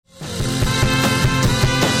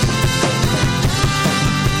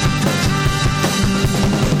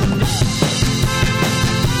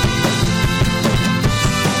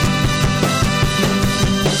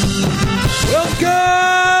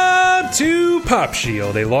Pop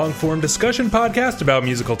Shield, a long-form discussion podcast about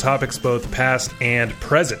musical topics both past and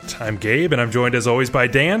present. I'm Gabe, and I'm joined as always by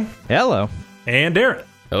Dan. Hello. And Darren.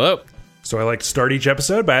 Hello. So I like to start each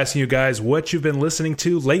episode by asking you guys what you've been listening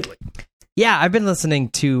to lately. Yeah, I've been listening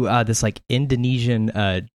to this Indonesian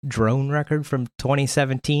drone record from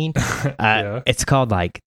 2017. Yeah. It's called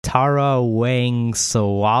Tara Wang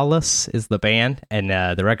Sawalas is the band, and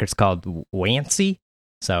the record's called Wancy.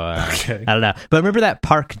 So Okay. I don't know, but remember that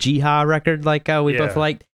Park Jiha record we Yeah. both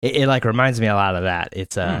liked? It reminds me a lot of that.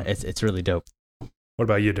 It's really dope. What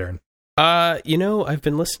about you, Darren? I've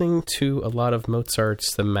been listening to a lot of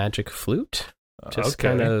Mozart's The Magic Flute. Just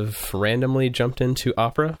kind of randomly jumped into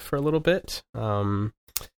opera for a little bit.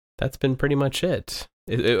 That's been pretty much it.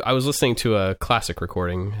 I was listening to a classic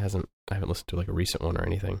recording. I haven't listened to a recent one or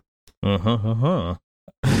anything.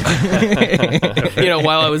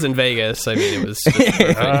 While I was in Vegas, it was just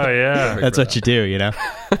perfect. Oh, yeah. That's what you do,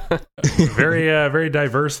 Very, very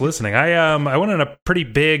diverse listening. I went on a pretty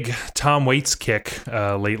big Tom Waits kick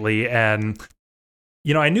lately, and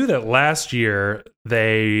I knew that last year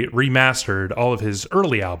they remastered all of his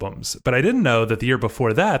early albums, but I didn't know that the year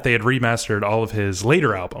before that they had remastered all of his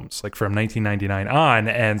later albums, from 1999 on,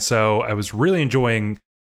 and so I was really enjoying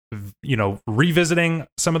revisiting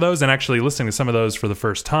some of those and actually listening to some of those for the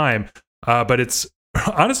first time. But it's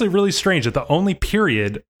honestly really strange that the only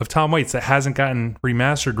period of Tom Waits that hasn't gotten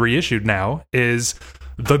remastered, reissued now is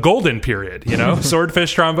the golden period,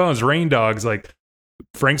 Swordfish Trombones, Rain Dogs,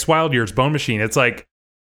 Frank's Wild Years, Bone Machine. It's maybe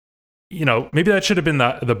that should have been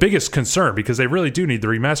the biggest concern because they really do need the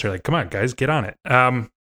remaster. Come on, guys, get on it.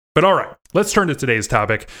 But all right, let's turn to today's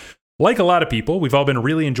topic. Like a lot of people, we've all been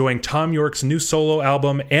really enjoying Thom Yorke's new solo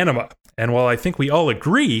album, Anima. And while I think we all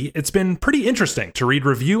agree, it's been pretty interesting to read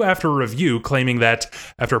review after review claiming that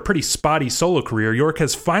after a pretty spotty solo career, Yorke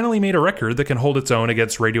has finally made a record that can hold its own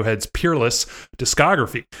against Radiohead's peerless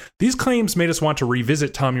discography. These claims made us want to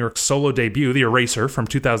revisit Thom Yorke's solo debut, The Eraser, from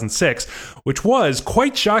 2006, which was,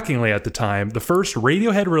 quite shockingly at the time, the first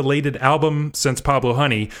Radiohead-related album since Pablo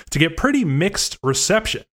Honey to get pretty mixed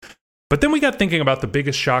reception. But then we got thinking about the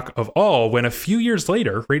biggest shock of all when a few years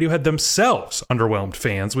later, Radiohead themselves underwhelmed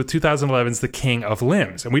fans with 2011's The King of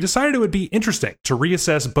Limbs. And we decided it would be interesting to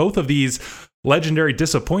reassess both of these legendary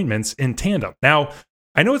disappointments in tandem. Now,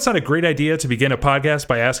 I know it's not a great idea to begin a podcast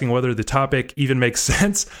by asking whether the topic even makes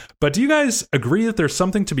sense, but do you guys agree that there's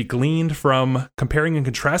something to be gleaned from comparing and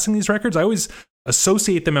contrasting these records? I always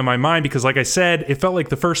associate them in my mind because, like I said, it felt like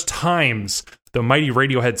the first times the mighty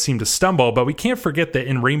Radiohead seemed to stumble, but we can't forget that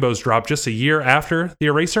In Rainbows dropped just a year after The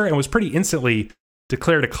Eraser and was pretty instantly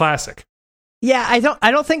declared a classic. Yeah, I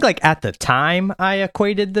don't think at the time I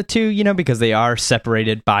equated the two, because they are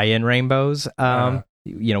separated by In Rainbows,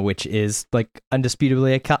 which is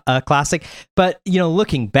undisputably a classic. But,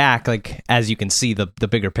 looking back, as you can see the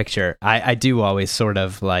bigger picture, I do always sort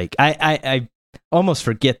of I almost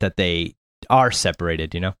forget that they are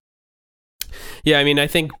separated, Yeah, I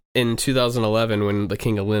think in 2011 when The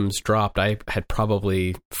King of Limbs dropped, I had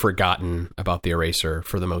probably forgotten about The Eraser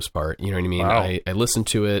for the most part. You know what I mean? Wow. I listened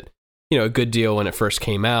to it, a good deal when it first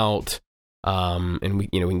came out, and we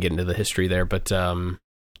can get into the history there. But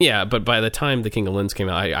but by the time The King of Limbs came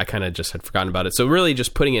out, I kind of just had forgotten about it. So really,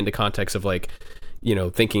 just putting it into context of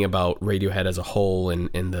thinking about Radiohead as a whole and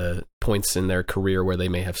the points in their career where they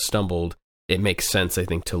may have stumbled, it makes sense, I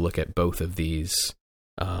think, to look at both of these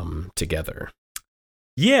together.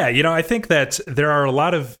 Yeah, I think that there are a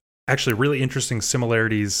lot of actually really interesting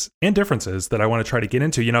similarities and differences that I want to try to get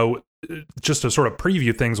into. Just to sort of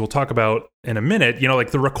preview things we'll talk about in a minute,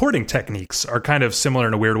 the recording techniques are kind of similar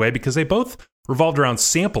in a weird way because they both revolved around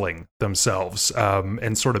sampling themselves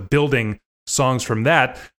and sort of building songs from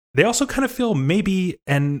that. They also kind of feel maybe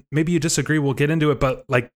you disagree, we'll get into it, but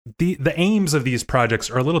the aims of these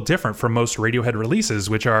projects are a little different from most Radiohead releases,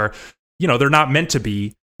 which are, they're not meant to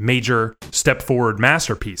be major step forward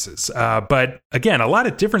masterpieces. But again, a lot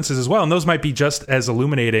of differences as well, and those might be just as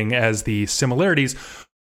illuminating as the similarities.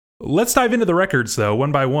 Let's dive into the records, though,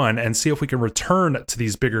 one by one, and see if we can return to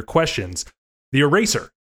these bigger questions. The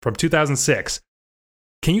Eraser from 2006.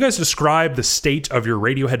 Can you guys describe the state of your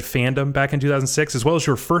Radiohead fandom back in 2006, as well as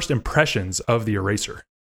your first impressions of The Eraser?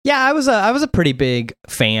 Yeah, I was a pretty big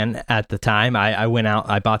fan at the time. I went out,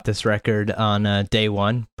 I bought this record on day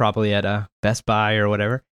one, probably at a Best Buy or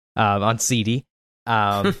whatever, on CD.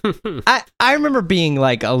 I remember being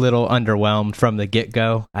a little underwhelmed from the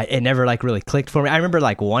get-go. It never really clicked for me. I remember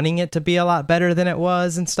wanting it to be a lot better than it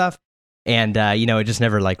was and stuff, and it just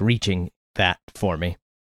never reaching that for me.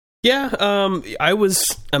 Yeah, I was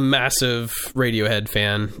a massive Radiohead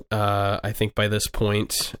fan. I think by this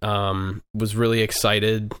point, was really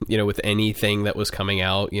excited, with anything that was coming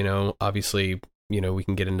out. Obviously, we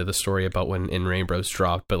can get into the story about when In Rainbows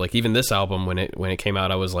dropped, but like even this album, when it came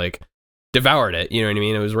out, I was like devoured it. You know what I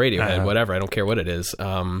mean? It was Radiohead, whatever. I don't care what it is.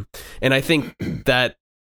 And I think that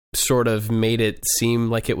sort of made it seem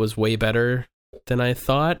like it was way better than I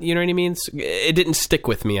thought, you know what I mean? It didn't stick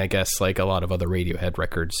with me, I guess, like a lot of other Radiohead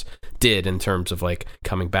records did in terms of like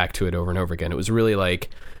coming back to it over and over again. It was really like,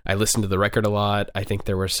 I listened to the record a lot. I think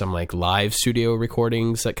there were some like live studio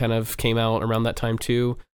recordings that kind of came out around that time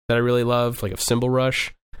too that I really loved, like of Cymbal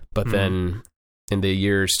Rush. But then in the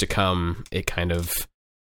years to come, it kind of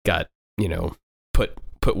got,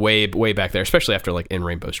 put way back there, especially after like In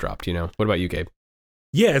Rainbows dropped, What about you, Gabe?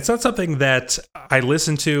 Yeah, it's not something that I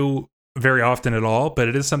listen to very often at all, but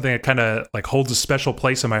it is something that kind of like holds a special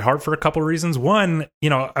place in my heart for a couple of reasons. One,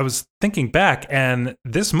 I was thinking back, and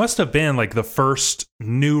this must have been like the first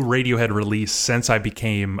new Radiohead release since I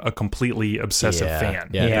became a completely obsessive fan.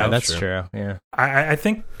 Yeah, that's true. Yeah, I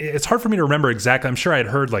think it's hard for me to remember exactly. I'm sure I had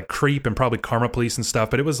heard like Creep and probably Karma Police and stuff,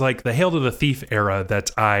 but it was like the Hail to the Thief era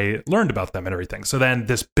that I learned about them and everything. So then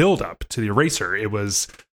this build up to the Eraser, it was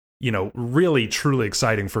really, truly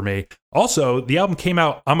exciting for me. Also, the album came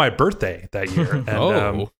out on my birthday that year.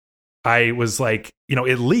 And I was like,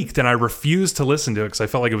 it leaked and I refused to listen to it because I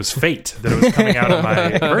felt like it was fate that it was coming out on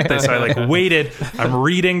my birthday. So I like waited. I'm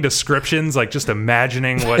reading descriptions, like just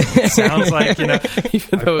imagining what it sounds like,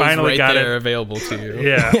 Even though I finally got it available to you.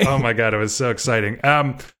 Yeah. Oh my God. It was so exciting.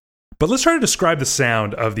 But let's try to describe the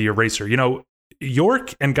sound of the Eraser.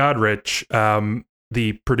 York and Godrich,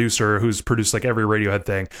 the producer who's produced like every Radiohead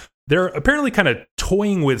thing, they're apparently kind of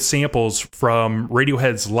toying with samples from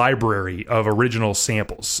Radiohead's library of original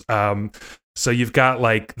samples. So you've got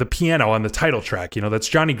like the piano on the title track, that's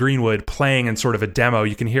Johnny Greenwood playing in sort of a demo.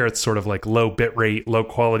 You can hear it's sort of like low bit rate, low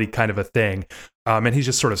quality kind of a thing. And he's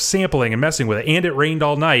just sort of sampling and messing with it. And It Rained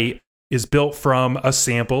All Night is built from a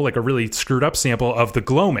sample, like a really screwed up sample of The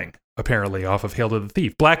Gloaming, apparently off of Hail to the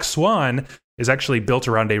Thief. Black Swan is actually built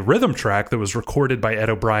around a rhythm track that was recorded by Ed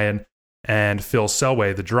O'Brien and Phil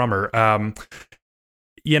Selway, the drummer. How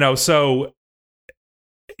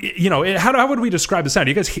would we describe the sound?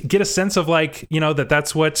 Do you guys get a sense of like,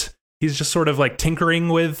 that's what he's just sort of like tinkering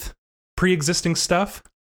with pre-existing stuff?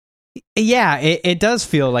 Yeah, it does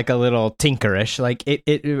feel like a little tinkerish. Like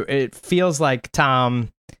it feels like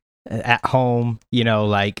Tom at home,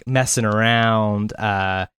 like messing around,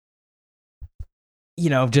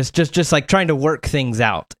 just like trying to work things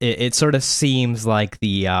out. It sort of seems like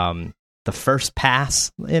the first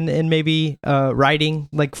pass in maybe writing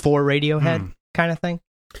like for Radiohead kind of thing.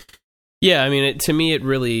 Yeah, I mean, to me,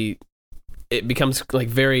 it becomes like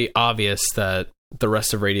very obvious that the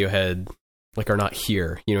rest of Radiohead like are not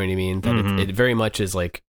here. You know what I mean? That it very much is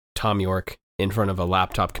like Tom York in front of a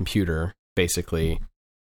laptop computer, basically,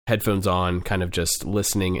 headphones on, kind of just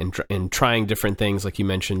listening and trying different things, like you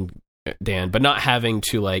mentioned, Dan, but not having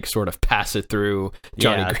to like sort of pass it through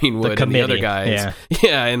Johnny Greenwood and the other guys.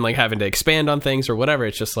 Yeah, and like having to expand on things or whatever.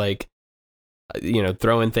 It's just like,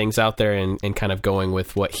 throwing things out there and kind of going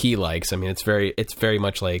with what he likes. I mean, it's very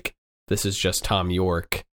much like this is just Tom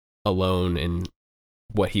York alone in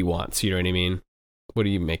what he wants. You know what I mean? What do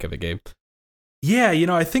you make of it, Gabe? Yeah,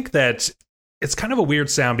 I think that it's kind of a weird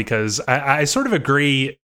sound because I sort of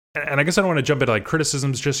agree, and I guess I don't want to jump into like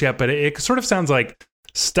criticisms just yet, but it sort of sounds like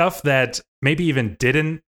stuff that maybe even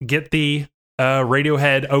didn't get the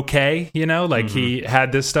Radiohead okay, he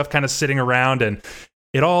had this stuff kind of sitting around, and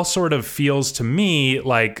it all sort of feels to me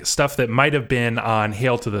like stuff that might have been on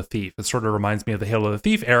Hail to the Thief. It sort of reminds me of the Hail to the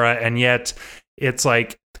Thief era, and yet it's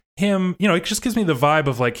like him, it just gives me the vibe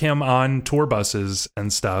of like him on tour buses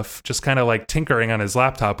and stuff, just kind of like tinkering on his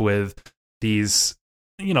laptop with these,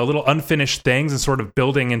 little unfinished things and sort of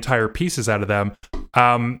building entire pieces out of them.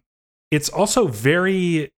 It's also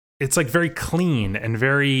very clean and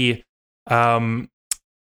very,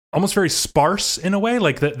 almost very sparse in a way.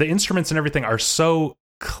 Like the instruments and everything are so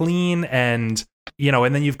clean, and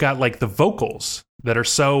and then you've got like the vocals that are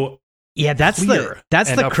so that's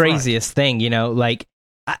the craziest thing. Like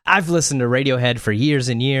I've listened to Radiohead for years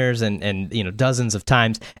and years, and dozens of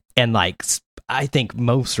times, and like I think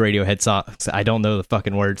most Radiohead songs I don't know the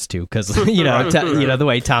fucking words to because the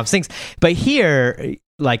way Tom sings, but here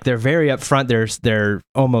like they're very upfront. They're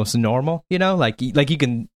almost normal. Like you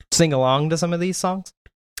can sing along to some of these songs.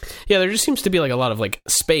 Yeah, there just seems to be like a lot of like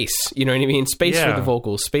space, you know what I mean? Space for the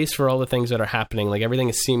vocals, space for all the things that are happening. Like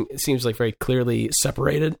everything seems like very clearly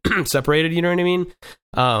separated, you know what I mean?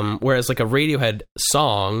 Whereas like a Radiohead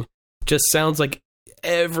song just sounds like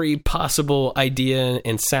every possible idea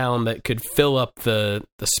and sound that could fill up the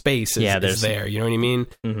space is there. You know what I mean?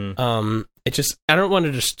 Mm-hmm. It just, I don't want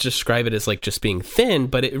to just describe it as like just being thin,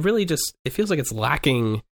 but it really just, it feels like it's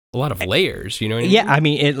lacking a lot of layers, you know what I mean? Yeah, I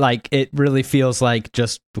mean, it really feels like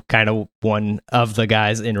just kind of one of the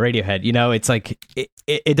guys in Radiohead. You know, it's like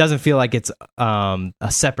it doesn't feel like it's a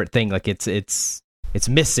separate thing. Like it's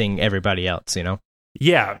missing everybody else. You know?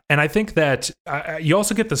 Yeah, and I think that you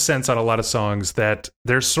also get the sense on a lot of songs that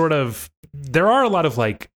there are a lot of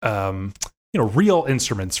like real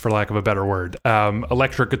instruments, for lack of a better word,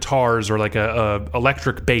 electric guitars or like a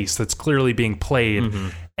electric bass that's clearly being played. Mm-hmm.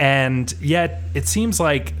 And yet it seems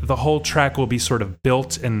like the whole track will be sort of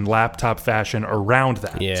built in laptop fashion around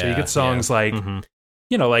that. Yeah, so you get songs like,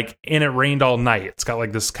 like And It Rained All Night. It's got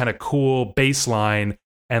like this kind of cool bass line,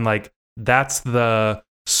 and like that's the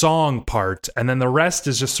song part. And then the rest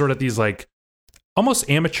is just sort of these like almost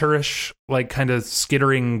amateurish, like kind of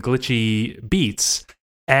skittering, glitchy beats.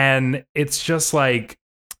 And it's just like,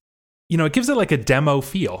 it gives it like a demo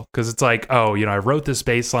feel, because it's like, oh, I wrote this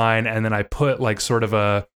bass line and then I put like sort of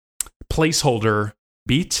a placeholder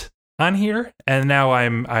beat on here, and now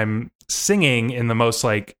I'm singing in the most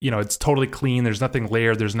like, it's totally clean. There's nothing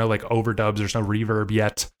layered. There's no like overdubs. There's no reverb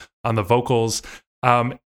yet on the vocals.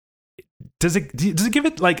 Does it give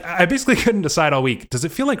it like, I basically couldn't decide all week. Does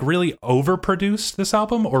it feel like really overproduced, this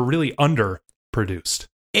album, or really underproduced?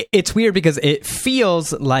 It's weird because it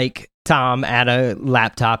feels like Tom at a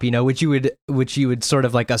laptop, which you would sort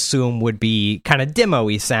of like assume would be kind of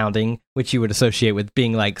demo-y sounding, which you would associate with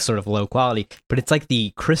being like sort of low quality, but it's like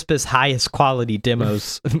the crispest, highest quality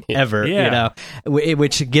demos ever,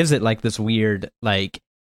 which gives it like this weird, like,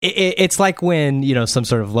 it's like when, some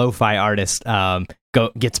sort of lo-fi artist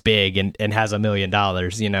gets big and has $1 million,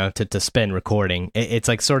 to spend recording. It's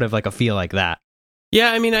like sort of like a feel like that.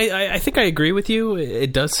 Yeah, I mean, I think I agree with you.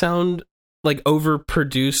 It does sound like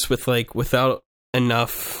overproduced with like without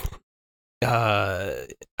enough. I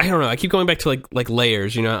don't know. I keep going back to like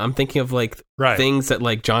layers. I'm thinking of like things that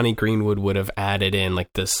like Johnny Greenwood would have added in, like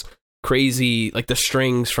this crazy, like the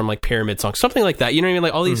strings from like Pyramid Song, something like that. You know what I mean?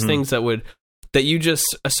 Like all these things that you just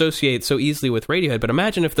associate so easily with Radiohead. But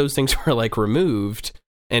imagine if those things were like removed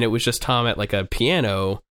and it was just Tom at like a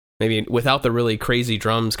piano, maybe without the really crazy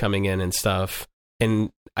drums coming in and stuff.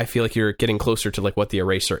 And I feel like you're getting closer to like what the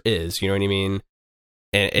Eraser is, you know what I mean?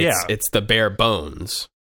 And it's the bare bones.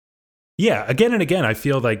 Yeah, again and again, I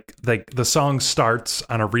feel like the song starts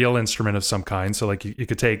on a real instrument of some kind. So like you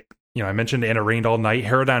could take, I mentioned And It Rained All Night.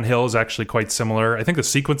 Harrow Down Hill is actually quite similar. I think the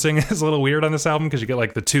sequencing is a little weird on this album because you get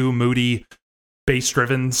like the two moody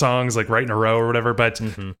bass-driven songs like right in a row or whatever. But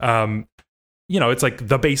it's like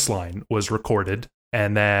the bass line was recorded,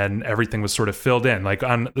 and then everything was sort of filled in. Like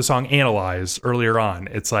on the song Analyze earlier on,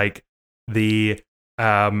 it's like it's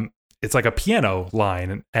like a piano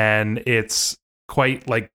line, and it's quite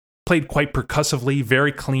like played quite percussively,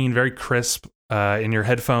 very clean, very crisp in your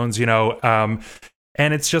headphones,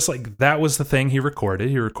 and it's just like that was the thing he recorded.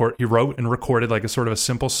 He wrote and recorded like a sort of a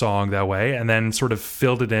simple song that way, and then sort of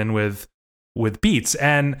filled it in with beats.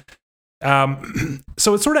 And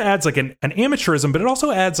so it sort of adds like an amateurism, but it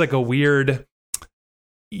also adds like a weird,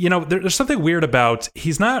 there's something weird about,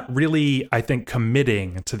 he's not really, I think,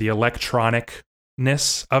 committing to the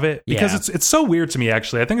electronicness of it, because it's so weird to me,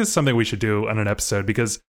 actually. I think it's something we should do on an episode,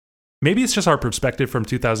 because maybe it's just our perspective from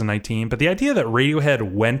 2019, but the idea that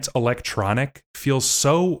Radiohead went electronic feels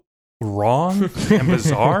so wrong and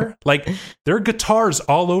bizarre. Like, there are guitars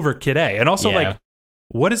all over Kid A. And also, like,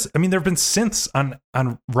 there have been synths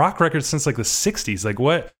on rock records since like the 60s. Like,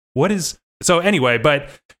 what is... So anyway, but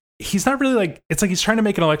he's not really like... It's like he's trying to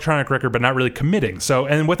make an electronic record, but not really committing. So,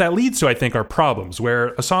 and what that leads to, I think, are problems, where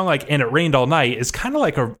a song like And It Rained All Night is kind of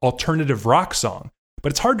like an alternative rock song.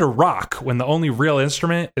 But it's hard to rock when the only real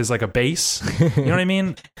instrument is like a bass. You know what I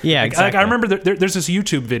mean? Yeah, exactly. Like I remember there's this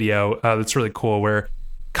YouTube video that's really cool where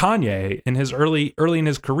Kanye, in his early in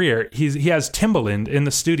his career, he has Timbaland in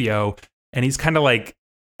the studio, and he's kind of like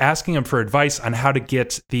asking him for advice on how to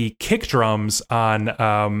get the kick drums on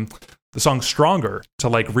the song Stronger to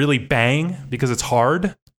like really bang, because it's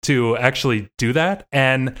hard to actually do that.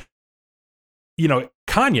 And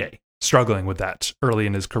Kanye struggling with that early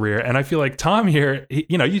in his career, and I feel like Tom here, he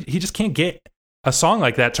just can't get a song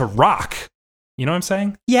like that to rock. You know what I'm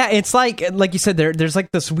saying? Yeah, it's like you said, there's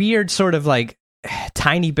like this weird sort of like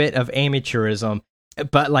tiny bit of amateurism,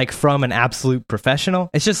 but like from an absolute professional.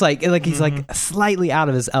 It's just like he's like slightly out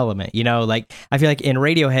of his element. Like I feel like in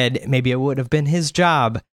Radiohead, maybe it would have been his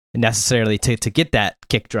job necessarily to get that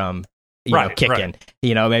kick drum you know, kicking.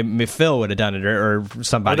 You know, maybe Phil would have done it or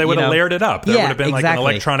somebody. Or they would have layered it up. That would have been like an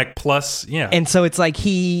electronic plus. Yeah. And so it's like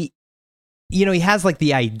he has like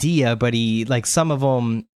the idea, but he like some of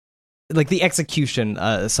them, like the execution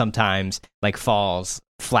sometimes like falls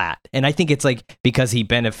flat. And I think it's like because he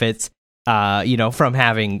benefits, you know, from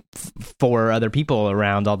having 4 other people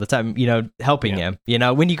around all the time, you know, helping him. You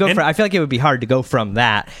know, when you go I feel like it would be hard to go from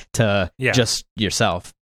that to just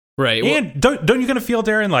yourself. Right. And don't you kind of feel,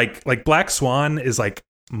 Darren, like Black Swan is like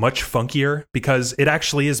much funkier because it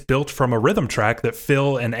actually is built from a rhythm track that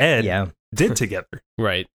Phil and Ed did together.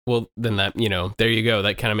 Right. Well, then that, you know, there you go.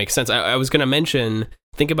 That kind of makes sense. I was going to mention,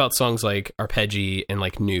 think about songs like Arpeggi and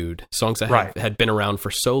like Nude, songs that had been around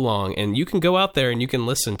for so long. And you can go out there and you can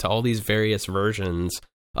listen to all these various versions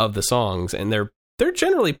of the songs. And they're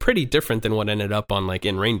generally pretty different than what ended up on like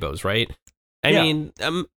In Rainbows, right? I mean,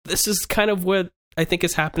 this is kind of what I think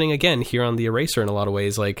is happening again here on The Eraser in a lot of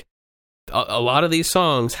ways. Like a lot of these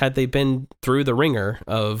songs, had they been through the ringer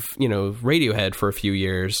of, you know, Radiohead for a few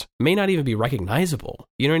years, may not even be recognizable.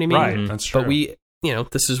 You know what I mean? Right, that's true. But we, you know,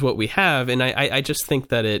 this is what we have. And I just think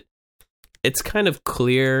that it's kind of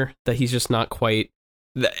clear that he's just not quite,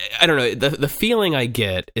 I don't know, the feeling I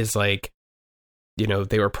get is like, you know,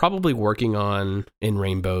 they were probably working on In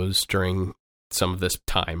Rainbows during some of this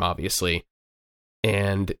time, obviously.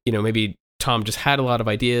 And, you know, maybe Tom just had a lot of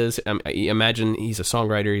ideas. I imagine he's a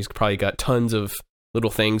songwriter. He's probably got tons of little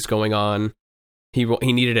things going on. He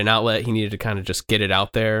needed an outlet. He needed to kind of just get it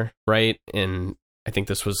out there, right? And I think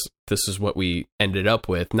this is what we ended up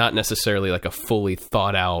with. Not necessarily like a fully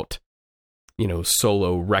thought out, you know,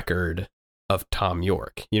 solo record of Tom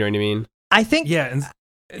York. You know what I mean? I think.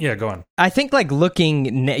 Yeah, go on. I think like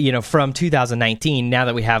looking, you know, from 2019, now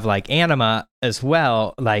that we have like Anima as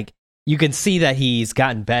well, like, you can see that he's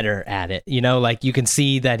gotten better at it, you know, like you can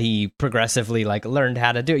see that he progressively like learned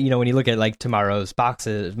how to do it. You know, when you look at like Tomorrow's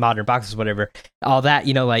Boxes, Modern Boxes, whatever, all that,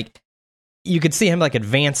 you know, like you could see him like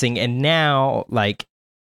advancing. And now like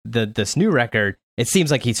this new record, it seems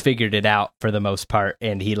like he's figured it out for the most part.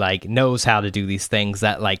 And he like knows how to do these things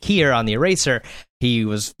that like here on The Eraser, he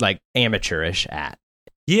was like amateurish at.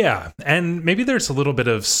 Yeah, and maybe there's a little bit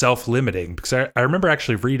of self-limiting, because I remember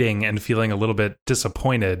actually reading and feeling a little bit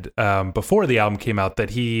disappointed before the album came out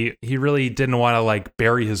that he really didn't want to like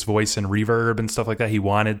bury his voice in reverb and stuff like that. He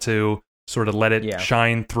wanted to sort of let it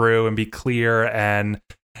shine through and be clear, and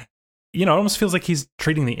you know, it almost feels like he's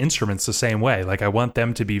treating the instruments the same way. Like I want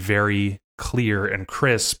them to be very clear and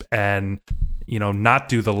crisp and, you know, not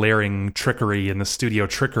do the layering trickery and the studio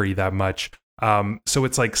trickery that much. So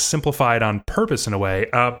it's like simplified on purpose in a way.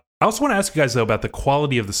 I also want to ask you guys though about the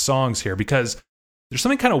quality of the songs here, because there's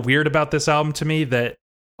something kind of weird about this album to me that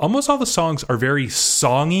almost all the songs are very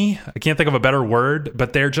songy. I can't think of a better word,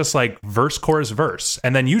 but they're just like verse, chorus, verse.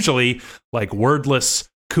 And then usually like wordless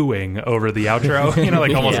cooing over the outro, you know,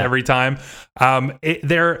 like almost every time.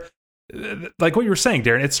 They're like what you were saying,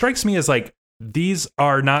 Darren, it strikes me as like, these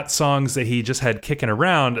are not songs that he just had kicking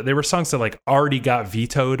around. They were songs that like already got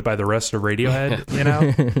vetoed by the rest of Radiohead, you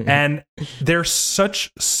know? And they're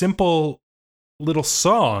such simple little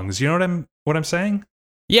songs. You know what I'm saying?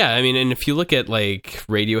 Yeah, I mean, and if you look at like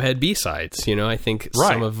Radiohead B-sides, you know, I think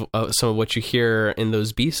some of what you hear in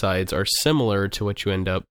those B-sides are similar to what you end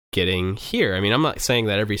up getting here. I mean, I'm not saying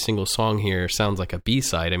that every single song here sounds like a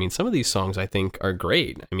B-side. I mean, some of these songs I think are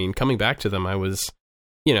great. I mean, coming back to them, I was,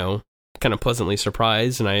 you know, kind of pleasantly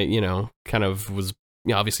surprised, and I, you know, kind of was,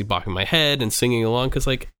 you know, obviously bopping my head and singing along, because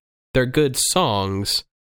like they're good songs.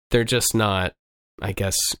 They're just not, I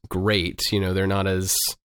guess, great. You know, they're not as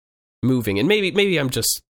moving. And maybe I'm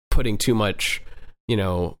just putting too much, you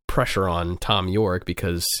know, pressure on Tom York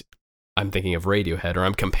because I'm thinking of Radiohead, or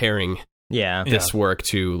I'm comparing this work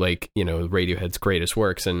to like, you know, Radiohead's greatest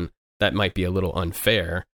works, and that might be a little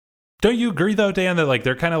unfair. Don't you agree though, Dan, that like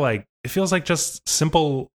they're kind of like, it feels like just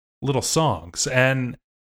simple little songs? And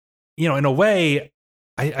you know, in a way,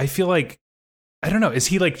 I feel like, I don't know, is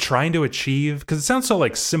he like trying to achieve, because it sounds so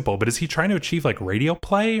like simple, but is he trying to achieve like radio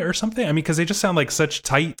play or something? I mean, because they just sound like such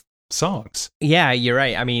tight songs. Yeah, you're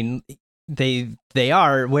right. I mean, they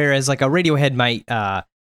are, whereas like a Radiohead might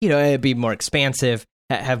you know, it'd be more expansive,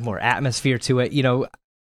 have more atmosphere to it, you know.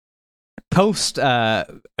 Post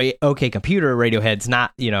OK Computer, Radiohead's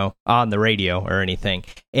not, you know, on the radio or anything,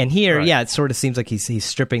 and here it sort of seems like he's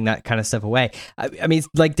stripping that kind of stuff away. I mean,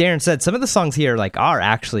 like Darren said, some of the songs here like are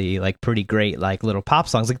actually like pretty great, like little pop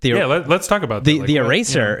songs. Like let's talk about that. The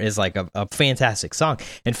Eraser is like a fantastic song.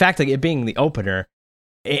 In fact, like it being the opener,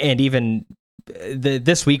 and even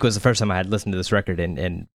this week was the first time I had listened to this record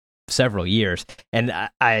and several years, and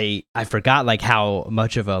I forgot like how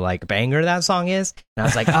much of a like banger that song is, and I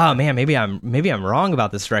was like, oh man, maybe I'm wrong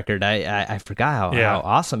about this record. I forgot how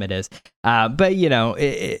awesome it is. But you know,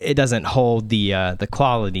 it doesn't hold the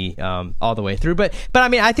quality all the way through. But I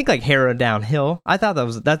mean, I think like Harrow Downhill, I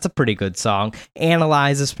thought that's a pretty good song.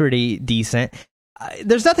 Analyze is pretty decent.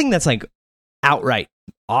 There's nothing that's like outright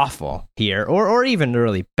awful here, or even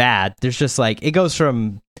really bad. There's just like, it goes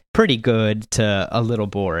from pretty good to a little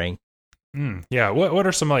boring. Yeah. What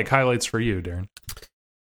are some like highlights for you, Darren?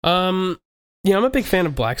 Yeah, I'm a big fan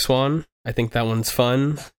of Black Swan. I think that one's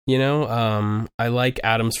fun. You know, I like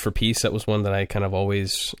Atoms for Peace. That was one that I kind of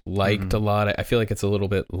always liked a lot. I feel like it's a little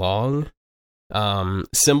bit long.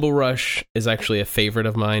 Cymbal Rush is actually a favorite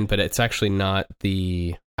of mine, but it's actually not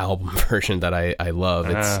the album version that I love.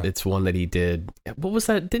 It's one that he did. What was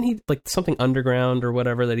that? Didn't he like something underground or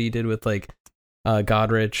whatever that he did with like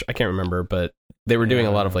Godrich? I can't remember, but they were doing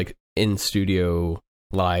a lot of like in studio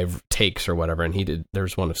live takes or whatever, and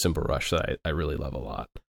there's one of Cymbal Rush that I really love a lot.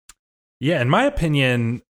 Yeah, in my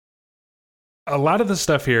opinion, a lot of the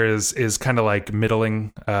stuff here is kind of like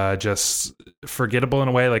middling, just forgettable in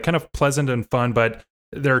a way, like kind of pleasant and fun, but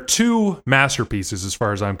there are two masterpieces as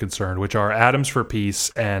far as I'm concerned, which are Atoms for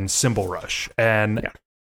Peace and Cymbal Rush. And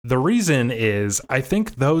the reason is, I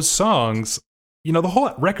think those songs, you know, the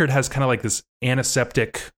whole record has kind of like this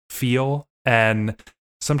antiseptic feel, and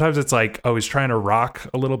sometimes it's like, oh, he's trying to rock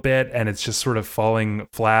a little bit and it's just sort of falling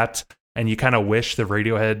flat, and you kind of wish the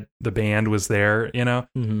Radiohead, the band, was there, you know?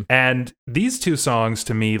 Mm-hmm. And these two songs,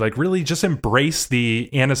 to me, like really just embrace the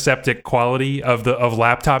antiseptic quality of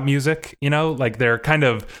laptop music, you know? Like they're kind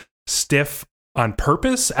of stiff on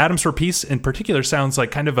purpose. Atoms for Peace in particular sounds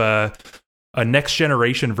like kind of a next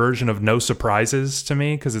generation version of No Surprises to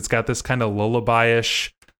me, because it's got this kind of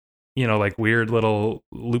lullaby-ish, you know, like weird little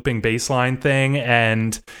looping bass line thing,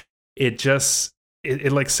 and it just...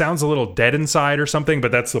 It like sounds a little dead inside or something,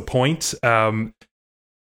 but that's the point. And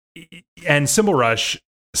Cymbal Rush,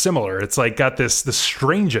 similar. It's like got the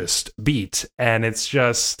strangest beat, and it's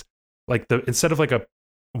just like instead of like a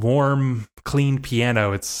warm, clean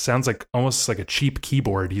piano, it sounds like almost like a cheap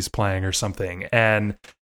keyboard he's playing or something. And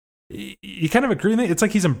you kind of agree with it. It's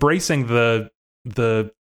like he's embracing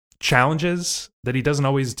the challenges that he doesn't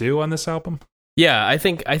always do on this album. Yeah, I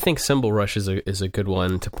think Cymbal Rush is a good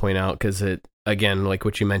one to point out, because it, again, like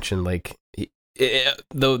what you mentioned, like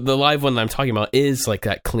the live one that I'm talking about is like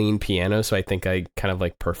that clean piano, so I think I kind of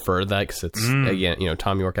like prefer that, because it's again, you know,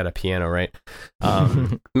 Tom York at a piano, right?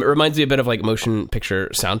 It reminds me a bit of like motion picture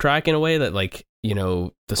soundtrack in a way that, like, you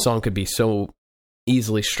know, the song could be so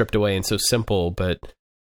easily stripped away and so simple, but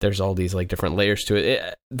there's all these like different layers to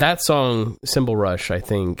it. That song, Cymbal Rush, I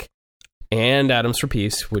think, and Atoms for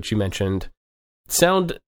Peace, which you mentioned,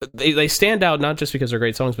 they stand out not just because they're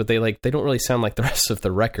great songs, but they don't really sound like the rest of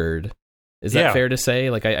the record. Is that fair to say?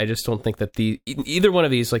 Like, I just don't think that either one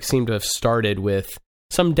of these like seem to have started with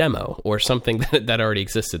some demo or something that already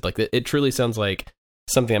existed. Like, it truly sounds like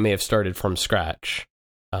something that may have started from scratch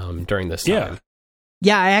during this time.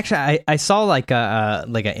 Yeah, I saw like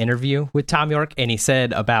an interview with Tom York, and he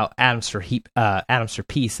said about Atoms for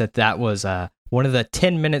Peace that was one of the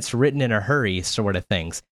 10 minutes written in a hurry sort of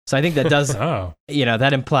things. So I think that does, you know,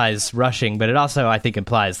 that implies rushing, but it also, I think,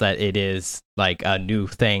 implies that it is like a new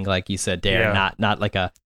thing, like you said, Darren, not like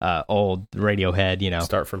a old Radiohead, you know.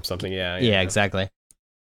 Start from something, yeah, exactly.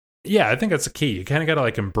 Yeah, I think that's the key. You kind of got to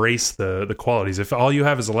like embrace the qualities. If all you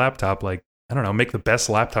have is a laptop, like, I don't know, make the best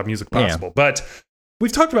laptop music possible. Yeah. But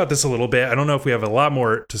we've talked about this a little bit. I don't know if we have a lot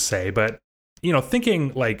more to say, but, you know,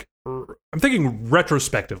 I'm thinking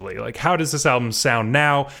retrospectively, like, how does this album sound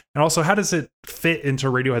now? And also, how does it fit into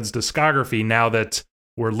Radiohead's discography now that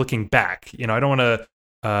we're looking back? You know, I don't want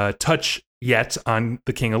to touch yet on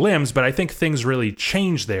The King of Limbs, but I think things really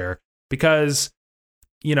change there because,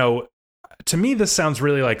 you know, to me, this sounds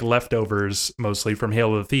really like leftovers mostly from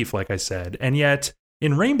Hail to the Thief, like I said. And yet,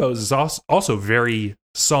 In Rainbows is also very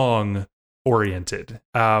song-oriented.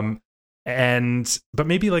 But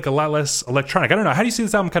maybe like a lot less electronic. I don't know. How do you see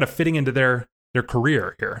this album kind of fitting into their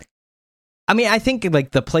career here? I mean, I think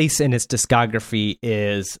like the place in its discography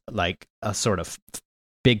is like a sort of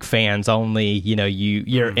big fans only. You know,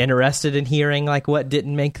 you're interested in hearing like what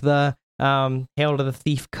didn't make the Hail to the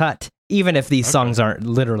Thief cut, even if these songs aren't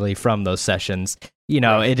literally from those sessions. You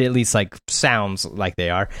know, it at least like sounds like they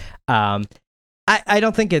are. I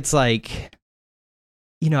don't think it's like,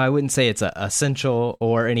 you know, I wouldn't say it's essential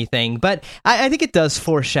or anything, but I think it does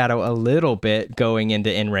foreshadow a little bit going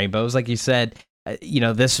into In Rainbows. Like you said, you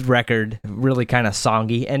know, this record really kind of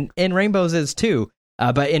songy, and In Rainbows is too.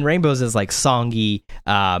 But In Rainbows is like songy,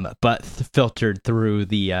 but filtered through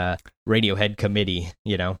the Radiohead committee,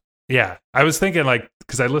 you know? Yeah, I was thinking like,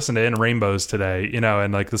 because I listened to In Rainbows today, you know,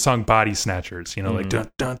 and like the song Body Snatchers, you know, like dun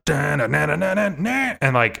dun dun na na na na na,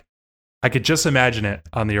 and like I could just imagine it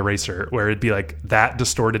on the Eraser where it'd be like that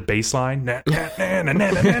distorted bass line, but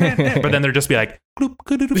then there'd just be like, you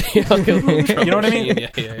know what I mean?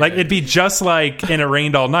 Like it'd be just like in It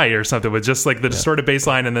Rained All Night or something with just like the distorted bass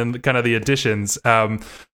line and then kind of the additions.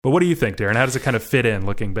 But what do you think, Darren? How does it kind of fit in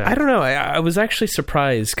looking back? I don't know. I was actually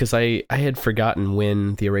surprised because I had forgotten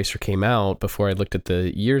when the Eraser came out before I looked at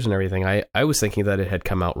the years and everything. I was thinking that it had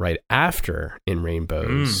come out right after In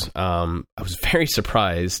Rainbows. I was very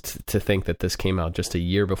surprised to think that this came out just a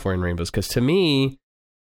year before In Rainbows, because to me,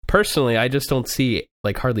 personally, I just don't see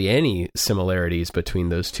like hardly any similarities between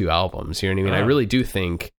those two albums. You know what I mean? I really do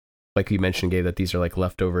think, like you mentioned, Gabe, that these are like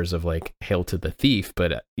leftovers of like Hail to the Thief,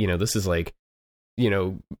 but you know, this is like, you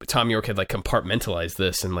know, Thom Yorke had like compartmentalized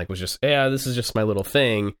this and like was just, yeah, this is just my little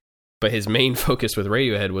thing. But his main focus with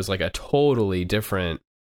Radiohead was like a totally different,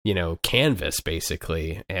 you know, canvas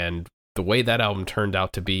basically. And the way that album turned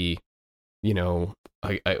out to be, you know,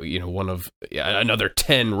 you know, one of another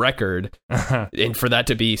 10 record, and for that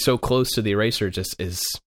to be so close to the Eraser just is,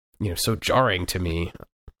 you know, so jarring to me.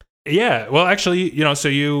 Yeah, well, actually, you know, so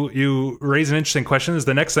you raise an interesting question. Is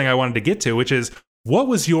the next thing I wanted to get to, which is what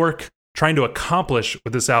was Yorke trying to accomplish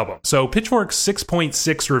with this album? So Pitchfork's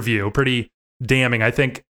 6.6 review, pretty damning. I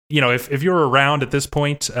think, you know, if you're around at this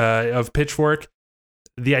point of Pitchfork,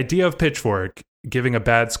 the idea of Pitchfork giving a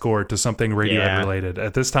bad score to something Radiohead related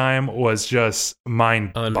at this time was just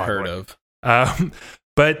mind-boggling. Unheard of.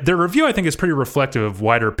 But their review, I think, is pretty reflective of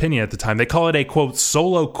wider opinion at the time. They call it a, quote,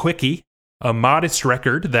 solo quickie, a modest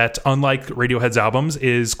record that, unlike Radiohead's albums,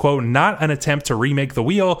 is, quote, not an attempt to remake the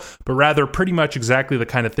wheel, but rather pretty much exactly the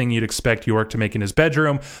kind of thing you'd expect Yorke to make in his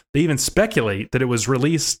bedroom. They even speculate that it was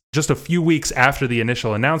released just a few weeks after the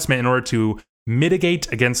initial announcement in order to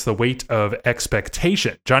mitigate against the weight of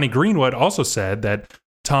expectation. Johnny Greenwood also said that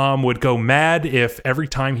Tom would go mad if every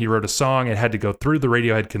time he wrote a song, it had to go through the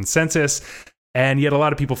Radiohead consensus. And yet a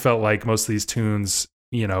lot of people felt like most of these tunes,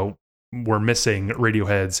 you know, were missing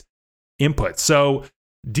Radiohead's input. So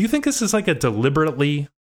do you think this is like a deliberately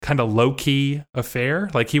kind of low-key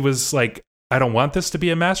affair? Like he was like, I don't want this to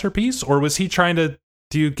be a masterpiece? Or was he trying to,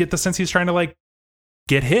 do you get the sense he's trying to like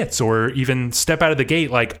get hits or even step out of the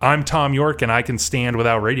gate like, I'm Thom Yorke and I can stand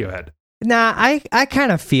without Radiohead? Nah, I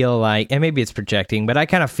kind of feel like, and maybe it's projecting, but I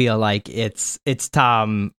kind of feel like it's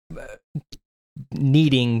Tom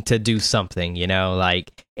needing to do something, you know,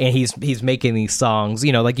 like, and he's making these songs,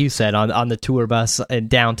 you know, like you said, on the tour bus and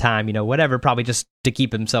downtime, you know, whatever, probably just to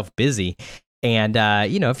keep himself busy. And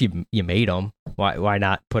you know, if you made them, why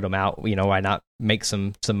not put them out? You know, why not make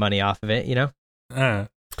some money off of it? You know?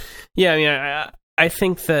 Yeah, I mean, I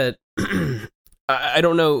think that I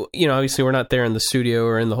don't know. You know, obviously we're not there in the studio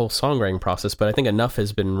or in the whole songwriting process, but I think enough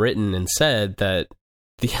has been written and said that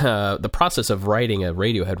the process of writing a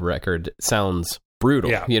Radiohead record sounds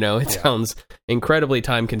brutal. Yeah. You know, it sounds incredibly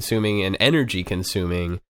time consuming and energy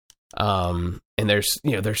consuming. And there's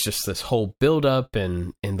just this whole build up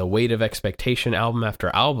and the weight of expectation album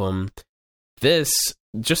after album. This,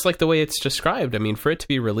 just like the way it's described, I mean, for it to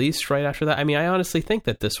be released right after that, I mean, I honestly think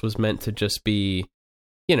that this was meant to just be,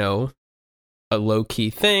 you know, a low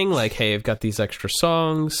key thing. Like, hey, I've got these extra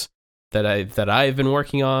songs that I've been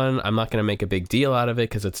working on. I'm not going to make a big deal out of it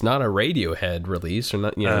because it's not a Radiohead release, or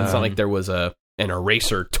not. You know, it's not like there was an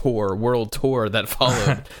Eraser tour, world tour that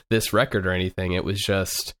followed this record or anything. It was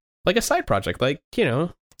just like a side project, like, you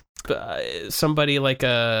know, somebody like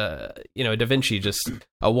Da Vinci, just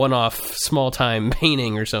a one-off small-time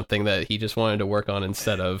painting or something that he just wanted to work on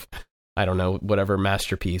instead of, I don't know, whatever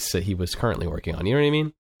masterpiece that he was currently working on. You know what I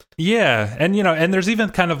mean? Yeah, and you know, and there's even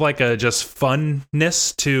kind of like a just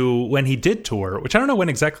funness to when he did tour, which I don't know when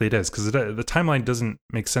exactly it is, because the timeline doesn't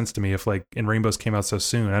make sense to me. If like In Rainbows came out so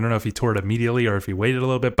soon, I don't know if he toured immediately or if he waited a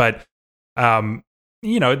little bit, but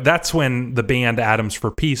you know, that's when the band Atoms for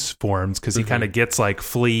Peace forms, because he kind of gets like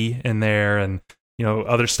Flea in there and, you know,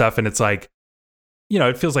 other stuff, and it's like, you know,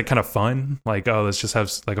 it feels like kind of fun. Like, oh, let's just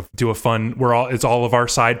have like do a fun. It's all of our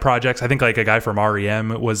side projects. I think like a guy from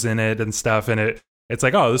REM was in it and stuff, and it's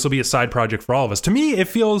like, oh, this will be a side project for all of us. To me, it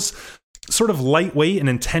feels sort of lightweight and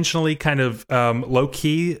intentionally kind of low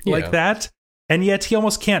key like that, and yet he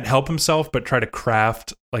almost can't help himself but try to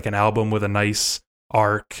craft like an album with a nice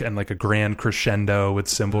arc and like a grand crescendo with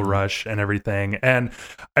cymbal rush and everything. And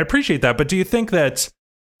I appreciate that. But do you think that,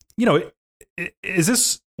 you know, is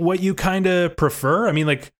this what you kind of prefer? I mean,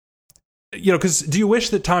 like, you know, because do you wish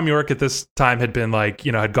that Tom York at this time had been like,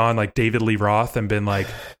 you know, had gone like David Lee Roth and been like,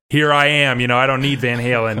 here I am, you know, I don't need Van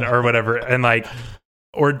Halen or whatever, and like,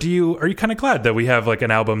 or are you kind of glad that we have like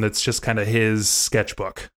an album that's just kind of his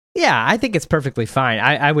sketchbook? Yeah, I think it's perfectly fine.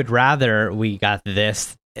 I would rather we got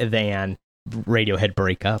this than Radiohead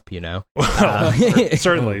break up, you know.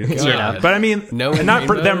 Certainly. Yeah. But I mean, No not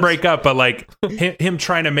for rainbows? them break up, but like him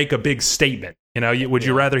trying to make a big statement. You know, would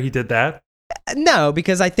you rather he did that? No,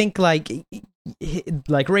 because I think like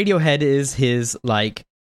Radiohead is his like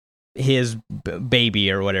his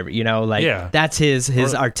baby or whatever, you know, like that's his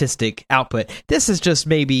artistic output. This is just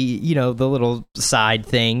maybe, you know, the little side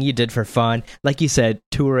thing you did for fun. Like you said,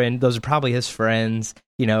 touring, those are probably his friends,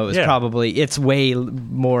 you know, it's way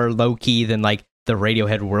more low key than like the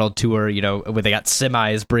Radiohead World Tour, you know, where they got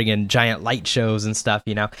semis bringing giant light shows and stuff,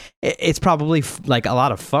 you know. It's probably like a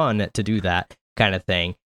lot of fun to do that kind of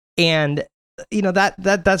thing. And you know,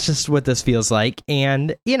 that's just what this feels like.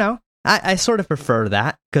 And, you know, I sort of prefer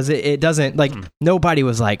that because it doesn't like nobody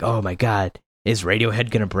was like, oh my God, is Radiohead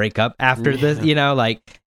going to break up after this? You know, like,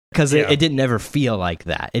 because it didn't ever feel like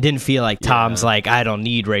that. It didn't feel like Tom's like, I don't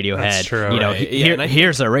need Radiohead. That's true, you know, right.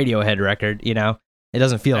 here's a Radiohead record, you know, it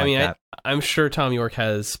doesn't feel like that. I'm sure Tom York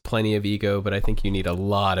has plenty of ego, but I think you need a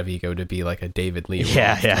lot of ego to be like a David Lee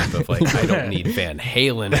Roth type of like, I don't need Van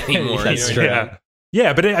Halen anymore. That's you know? true.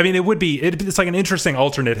 Yeah, but I mean, it would be, it's like an interesting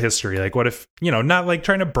alternate history. Like, what if, you know, not like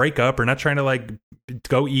trying to break up or not trying to like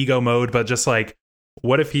go ego mode, but just like,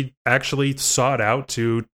 what if he actually sought out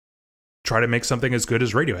to try to make something as good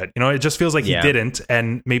as Radiohead? You know, it just feels like he didn't,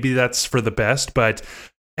 and maybe that's for the best. But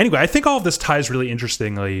anyway, I think all of this ties really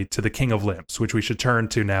interestingly to the King of Limbs, which we should turn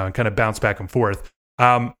to now and kind of bounce back and forth.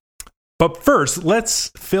 But first,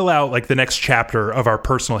 let's fill out like the next chapter of our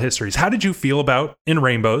personal histories. How did you feel about In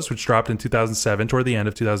Rainbows, which dropped in 2007, toward the end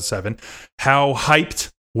of 2007? How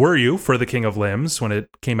hyped were you for the King of Limbs when it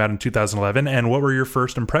came out in 2011? And what were your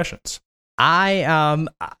first impressions? I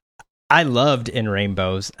loved In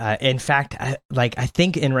Rainbows. In fact, I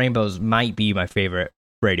think In Rainbows might be my favorite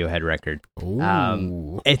Radiohead record.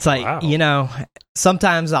 It's like, you know,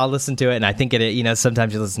 sometimes I'll listen to it and I think it, you know,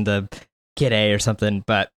 sometimes you listen to Kid A or something,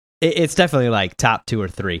 but it's definitely like top 2 or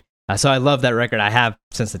 3. So I love that record. I have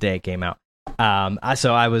since the day it came out.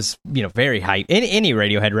 So I was, you know, very hyped. Any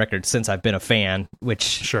Radiohead record since I've been a fan,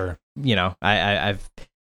 which, you know, I've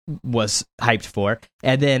was hyped for.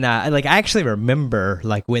 And then, I actually remember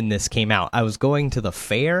like when this came out. I was going to the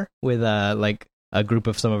fair with like a group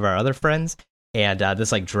of some of our other friends, and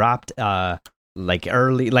this like dropped like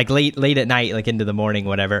early, like late at night, like into the morning,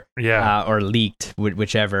 whatever. Or leaked,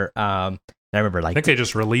 whichever. I remember like I think they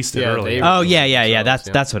just released it early. Yeah.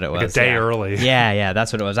 That's what it was. Like a day early. Yeah,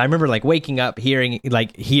 that's what it was. I remember like waking up hearing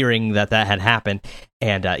that had happened,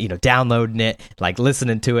 and you know, downloading it, like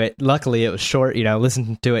listening to it. Luckily it was short, you know,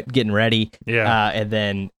 listening to it, getting ready. And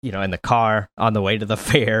then, you know, in the car on the way to the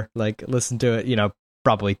fair, like listen to it, you know,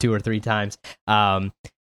 probably 2 or 3 times. I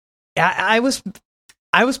was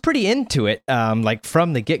pretty into it, like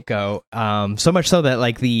from the get-go. So much so that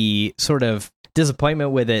like the sort of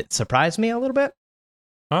disappointment with it surprised me a little bit.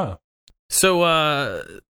 So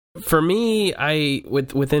for me,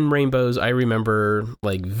 within Rainbows, I remember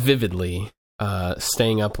like vividly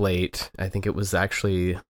staying up late. I think it was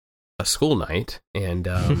actually a school night, and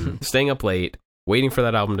staying up late, waiting for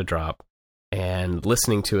that album to drop, and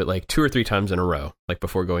listening to it like 2 or 3 times in a row, like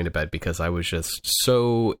before going to bed, because I was just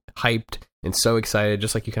so hyped and so excited.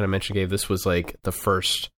 Just like you kind of mentioned, Gabe, this was like the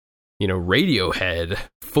first, you know, Radiohead,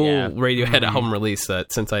 Radiohead album release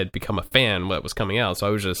that since I had become a fan, what was coming out. So I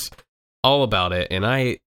was just all about it. And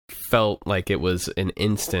I felt like it was an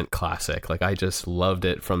instant classic. Like I just loved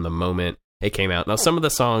it from the moment it came out. Now, some of the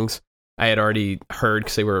songs I had already heard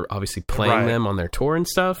because they were obviously playing them on their tour and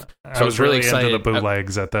stuff. So I was really excited. Into the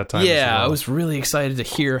bootlegs at that time. Yeah, I was really excited to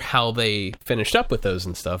hear how they finished up with those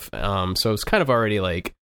and stuff. So it was kind of already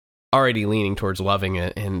leaning towards loving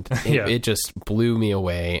it, and it just blew me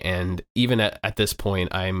away. And even at this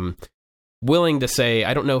point, I'm willing to say,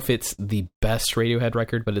 I don't know if it's the best Radiohead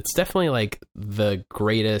record, but it's definitely like the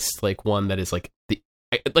greatest, like one that is like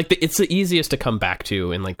it's the easiest to come back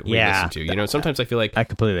to and like re-listen to. You know, sometimes I feel like I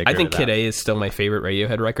completely agree. I think Kid A is still my favorite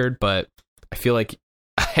Radiohead record, but I feel like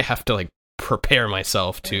I have to like prepare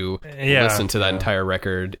myself to listen to that entire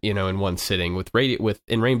record, you know, in one sitting. With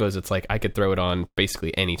In Rainbows, it's like I could throw it on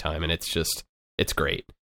basically any time, and it's great.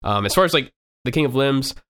 As far as like the King of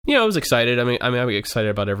Limbs, you know, I was excited. I mean, I'm excited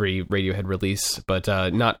about every Radiohead release, but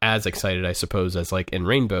not as excited, I suppose, as like In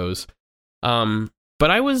Rainbows. But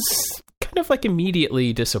I was kind of like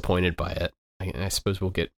immediately disappointed by it. I suppose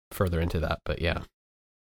we'll get further into that, but yeah.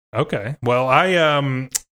 Okay. Well, I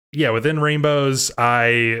within Rainbows,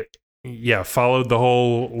 I followed the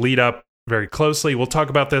whole lead up very closely. We'll talk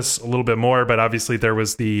about this a little bit more, but obviously there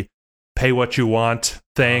was the pay what you want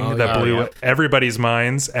thing that blew everybody's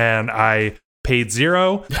minds, and I paid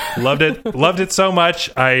 $0. Loved it so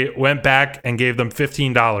much. I went back and gave them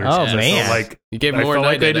 $15. Oh man! So, like, you gave them more than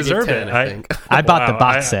than they deserved 10, it. I think. I bought the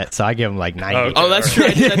box set, so I give them like 90. Okay. Oh, that's true.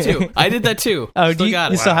 I did that too. Oh, Still you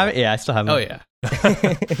got it. still have it? Yeah, I still have it. Oh yeah.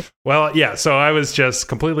 Well, yeah, so I was just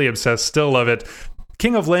completely obsessed. Still love it.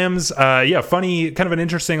 King of Limbs, funny, kind of an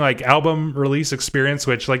interesting like album release experience,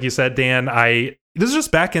 which, like you said, Dan, this is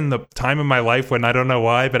just back in the time of my life when I don't know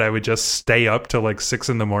why, but I would just stay up till like 6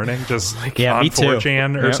 a.m, just on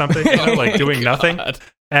 4chan or something, like doing nothing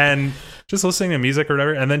and just listening to music or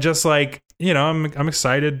whatever. And then just like, I'm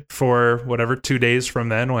excited for whatever 2 days from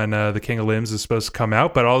then when the King of Limbs is supposed to come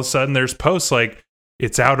out. But all of a sudden there's posts like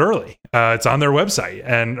it's out early. It's on their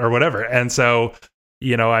website or whatever. And so,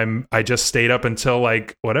 I just stayed up until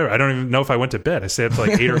like whatever. I don't even know if I went to bed. I stayed up till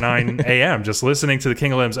like 8 or 9 a.m. just listening to the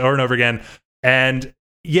King of Limbs over and over again. And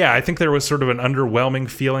yeah, I think there was sort of an underwhelming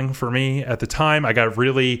feeling for me at the time. I got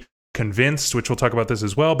really convinced, which we'll talk about this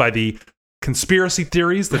as well, by the conspiracy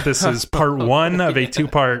theories that this is part 1 of a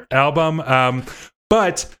 2-part album.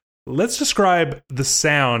 But let's describe the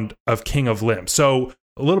sound of King of Limbs. So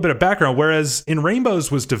a little bit of background, whereas in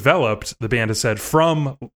Rainbows was developed, the band has said,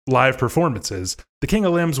 from live performances, the King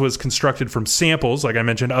of Limbs was constructed from samples, like I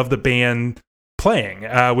mentioned, of the band playing,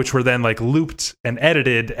 which were then like looped and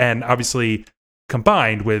edited and obviously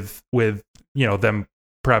combined with them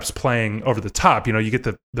perhaps playing over the top. You get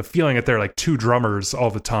the feeling that they're like 2 drummers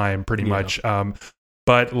all the time, pretty much.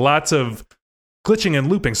 But lots of glitching and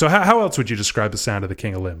looping. So how else would you describe the sound of the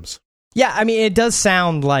King of Limbs? Yeah, I mean, it does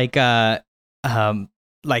sound like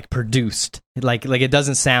produced, like it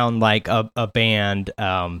doesn't sound like a band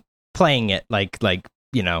playing it like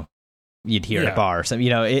you'd hear at a bar or something.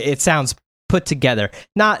 It sounds put together,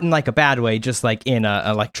 not in like a bad way, just like in a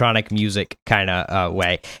electronic music kind of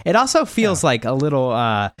way. It also feels like a little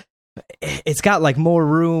it's got like more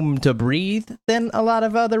room to breathe than a lot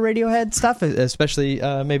of other Radiohead stuff, especially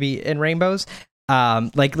maybe in Rainbows.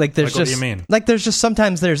 Like there's just, what do you mean? Like there's just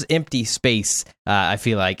sometimes there's empty space. I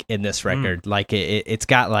feel like in this record, like it's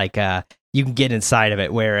got like you can get inside of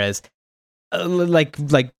it. Whereas, like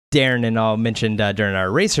Darren and all mentioned during our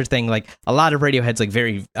Eraser thing, like a lot of Radiohead's like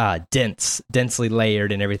very densely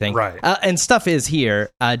layered and everything. Right. And stuff is here.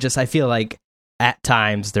 Just I feel like at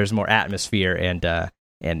times there's more atmosphere and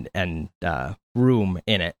room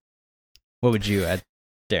in it. What would you add,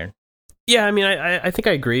 Darren? Yeah, I mean, I think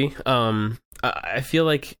I agree. I feel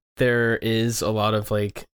like there is a lot of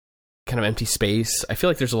like kind of empty space. I feel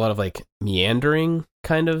like there's a lot of like meandering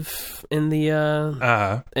kind of in the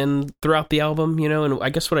and throughout the album, and I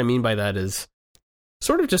guess what I mean by that is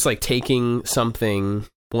sort of just like taking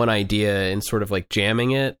one idea and sort of like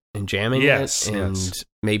jamming it and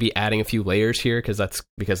maybe adding a few layers here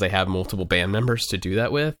because they have multiple band members to do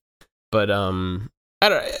that with. But I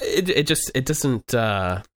don't. It doesn't.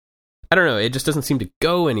 I don't know. It just doesn't seem to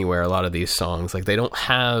go anywhere. A lot of these songs, like they don't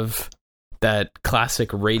have that classic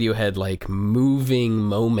Radiohead like moving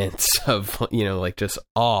moments of like just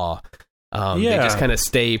awe. They just kind of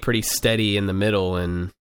stay pretty steady in the middle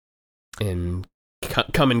and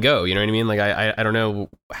come and go. You know what I mean? Like I don't know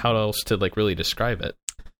how else to like really describe it.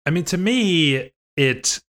 I mean, to me,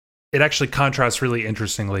 it actually contrasts really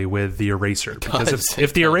interestingly with the Eraser, because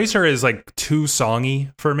if the Eraser is like too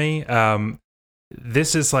songy for me,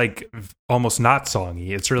 this is like almost not songy.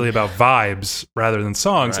 It's really about vibes rather than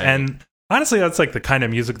songs. Right. And honestly, that's like the kind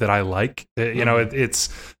of music that I like. It's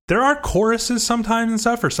there are choruses sometimes and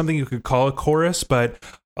stuff, or something you could call a chorus, but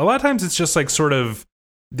a lot of times it's just like sort of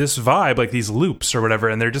this vibe, like these loops or whatever,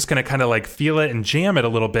 and they're just going to kind of like feel it and jam it a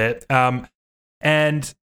little bit.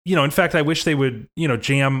 And in fact, I wish they would,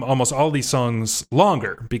 jam almost all these songs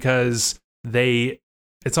longer, because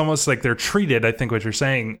it's almost like they're treated, I think what you're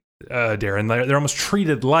saying, Darren, they're almost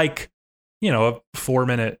treated like, a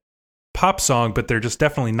 4-minute pop song, but they're just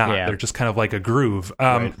definitely not. Yeah. They're just kind of like a groove.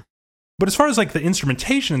 Right. But as far as like the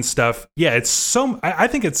instrumentation and stuff, I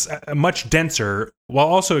think it's much denser, while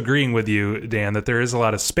also agreeing with you, Dan, that there is a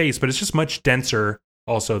lot of space, but it's just much denser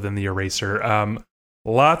also than the Eraser.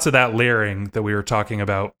 Lots of that layering that we were talking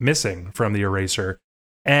about missing from the Eraser.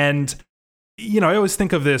 And, I always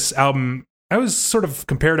think of this album, I was sort of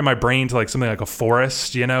compared in my brain to like something like a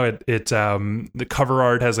forest, the cover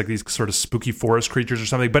art has like these sort of spooky forest creatures or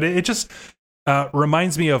something, but it just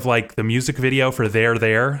reminds me of like the music video for There. I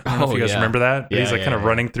don't know if you guys remember that. Yeah, he's like kind of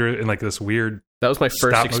running through in like this weird. That was my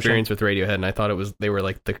first experience with Radiohead, and I thought they were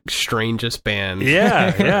like the strangest band.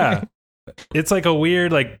 Yeah. it's like a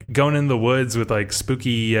weird, like going in the woods with like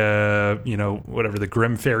spooky, whatever the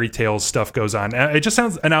grim fairy tales stuff goes on. It just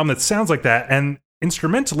sounds an album that sounds like that, and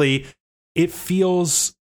instrumentally, it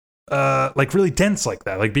feels like really dense, like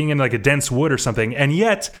that, like being in like a dense wood or something. And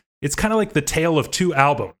yet, it's kind of like the tale of two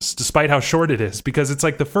albums, despite how short it is, because it's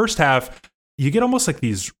like the first half, you get almost like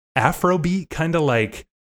these Afrobeat kind of like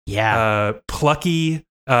plucky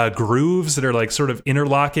grooves that are like sort of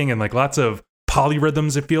interlocking and like lots of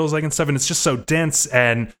polyrhythms, it feels like, and stuff, and it's just so dense,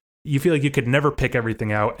 and you feel like you could never pick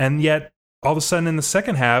everything out. And yet all of a sudden in the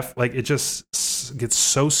second half, like it just gets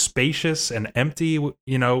so spacious and empty.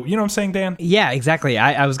 You know what I'm saying, Dan? Yeah, exactly.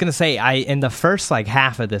 I was gonna say, in the first like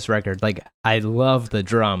half of this record, like I love the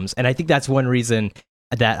drums, and I think that's one reason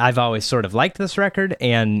that I've always sort of liked this record,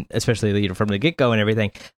 and especially from the get go and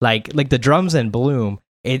everything. Like the drums in Bloom,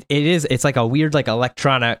 it's like a weird like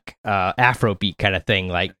electronic Afrobeat kind of thing,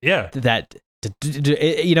 like that.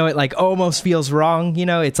 It like almost feels wrong.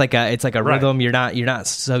 It's like a rhythm you're not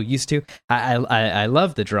so used to. I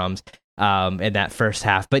love the drums in that first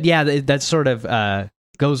half, but yeah, that sort of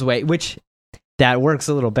goes away, which that works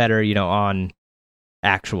a little better, on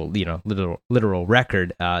actual literal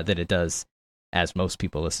record than it does as most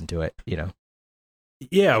people listen to it.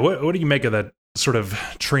 Yeah, what do you make of that sort of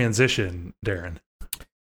transition, Darren?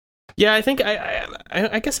 Yeah, I think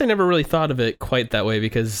I guess I never really thought of it quite that way,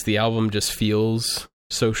 because the album just feels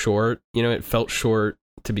so short. It felt short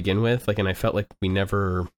to begin with, and I felt like we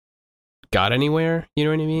never got anywhere. You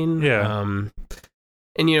know what I mean? Yeah.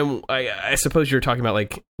 And I suppose you're talking about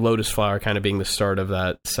like Lotus Flower kind of being the start of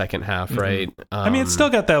that second half, right? I mean, it's still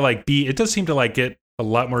got that like beat. It does seem to like get a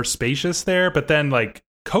lot more spacious there, but then like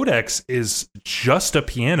Codex is just a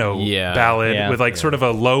piano ballad with like sort of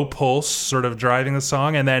a low pulse sort of driving the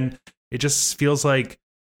song, and then it just feels like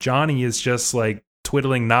Johnny is just like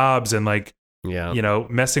twiddling knobs and like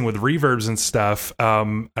messing with reverbs and stuff. I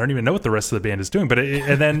don't even know what the rest of the band is doing, but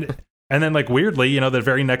and then like weirdly, the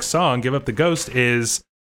very next song, Give Up the Ghost, is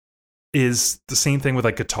the same thing with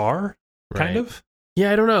like guitar kind of.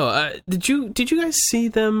 Yeah, I don't know. Did you guys see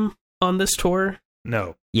them on this tour?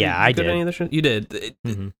 No. Yeah, I did. Any of the shows? You did.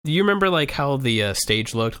 Do you remember like how the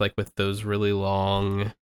stage looked, like with those really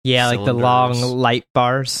long? Yeah, cylinders? like the long light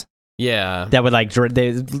bars. Yeah, that would like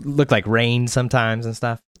they look like rain sometimes and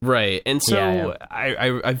stuff. Right, and so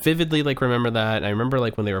I vividly like remember that. I remember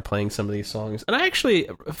like when they were playing some of these songs, and I actually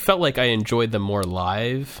felt like I enjoyed them more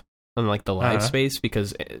live on like the live space,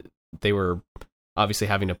 because they were obviously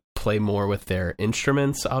having to play more with their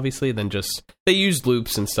instruments, obviously, than just they used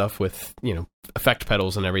loops and stuff with effect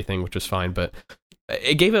pedals and everything, which was fine, but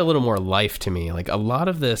it gave it a little more life to me. Like a lot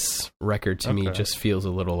of this record to me just feels a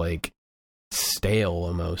little like stale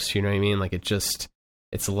almost, you know what I mean? Like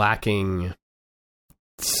it's lacking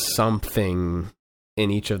something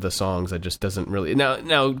in each of the songs that just doesn't really.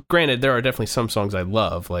 Now granted, there are definitely some songs I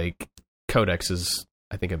love, like Codex is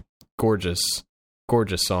I think a gorgeous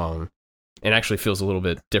song, and actually feels a little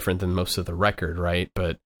bit different than most of the record, right?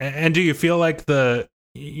 But and do you feel like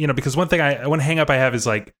because one hang up I have is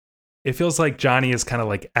like it feels like Johnny is kind of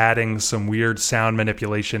like adding some weird sound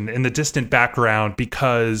manipulation in the distant background,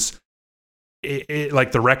 because it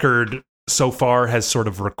like the record so far has sort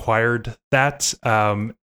of required that.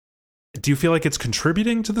 Do you feel like it's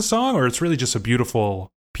contributing to the song, or it's really just a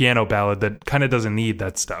beautiful piano ballad that kind of doesn't need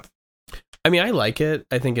that stuff? I mean, I like it.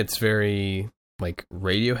 I think it's very like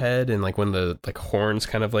Radiohead, and like when the like horns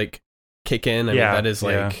kind of like kick in. I mean, that is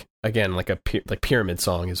like again like a Pyramid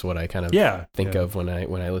song is what I kind of think of when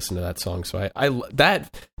I listen to that song. So I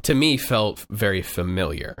that to me felt very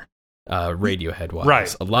familiar, Radiohead wise.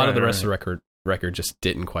 Right. A lot of the rest of the record just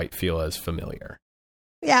didn't quite feel as familiar.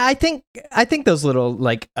 Yeah, I think those little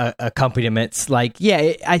like accompaniments, like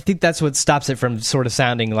I think that's what stops it from sort of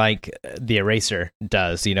sounding like the Eraser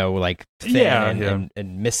does, like thin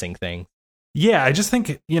and missing things. Yeah, I just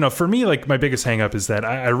think, for me, like my biggest hang up is that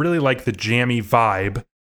I really like the jammy vibe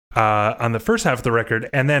on the first half of the record,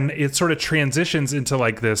 and then it sort of transitions into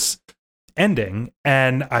like this ending,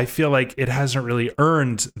 and I feel like it hasn't really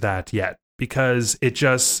earned that yet, because it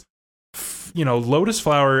just, Lotus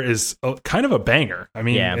Flower is kind of a banger. I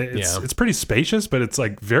mean, it's pretty spacious, but it's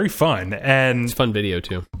like very fun, and it's a fun video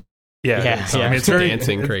too. Yeah. I mean, it's very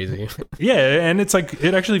dancing crazy. Yeah, and it's like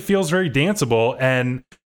it actually feels very danceable, and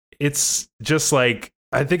it's just like,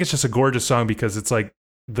 I think it's just a gorgeous song, because it's like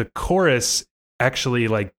the chorus actually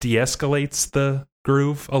like de-escalates the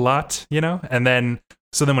groove a lot, and then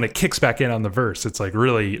when it kicks back in on the verse, it's like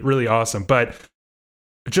really, really awesome. But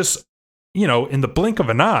just, in the blink of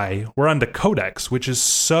an eye, we're on to Codex, which is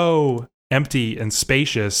so empty and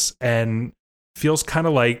spacious and feels kind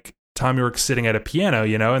of like Tom York sitting at a piano,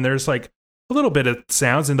 and there's like a little bit of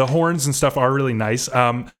sounds, and the horns and stuff are really nice.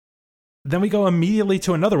 Then we go immediately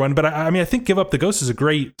to another one, but I think Give Up the Ghost is a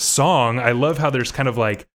great song. I love how there's kind of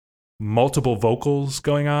like multiple vocals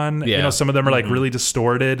going on. Yeah. Some of them are like really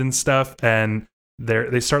distorted and stuff, and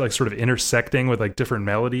they start like sort of intersecting with like different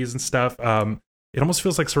melodies and stuff. It almost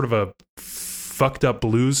feels like sort of a fucked up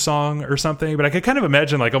blues song or something, but I could kind of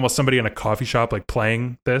imagine like almost somebody in a coffee shop like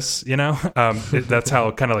playing this, that's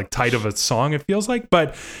how kind of like tight of a song it feels like.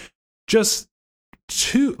 But just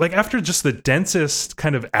after just the densest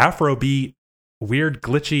kind of Afrobeat, weird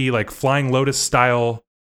glitchy like Flying Lotus style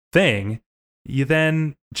thing, you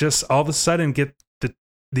then just all of a sudden get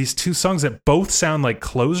these two songs that both sound like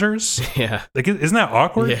closers. Yeah, like isn't that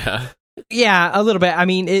awkward? Yeah, a little bit. I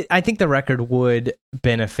mean, I think the record would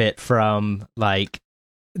benefit from like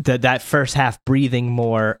that first half breathing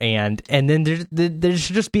more, and then there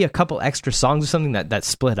should just be a couple extra songs or something that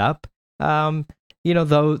split up.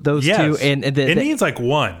 Those two, and it needs like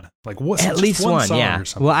one, like what? At least one, song yeah. or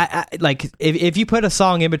something. Well, I like if you put a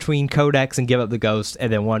song in between Codex and Give Up the Ghost,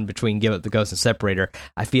 and then one between Give Up the Ghost and Separator,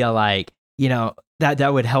 I feel like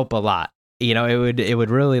that would help a lot. It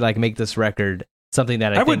would really like make this record something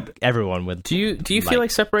that I think everyone would. Do you feel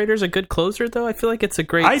like Separator's a good closer though? I feel like it's a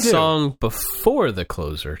great song before the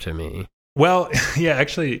closer to me. Well, yeah,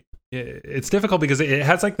 actually, it's difficult because it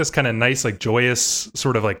has like this kind of nice, like joyous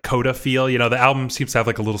sort of like coda feel. The album seems to have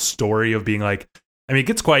like a little story of being like, I mean, it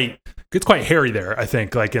gets quite hairy there. I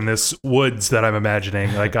think like in this woods that I'm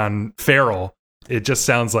imagining, like on Feral, it just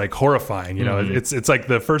sounds like horrifying. It's like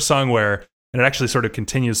the first song where, and it actually sort of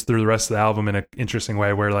continues through the rest of the album in an interesting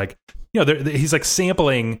way, where like he's like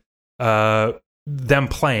sampling them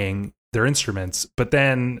playing their instruments, but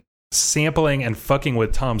then sampling and fucking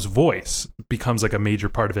with Tom's voice becomes like a major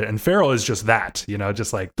part of it. And Feral is just that,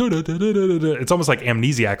 just like it's almost like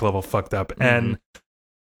Amnesiac level fucked up. And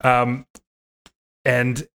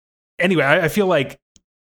anyway, I feel like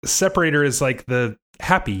Separator is like the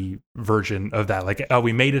happy version of that, like, oh,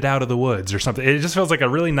 we made it out of the woods or something. It just feels like a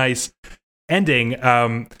really nice ending.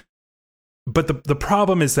 But the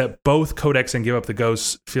problem is that both Codex and Give Up the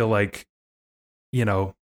Ghost feel like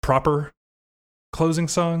proper closing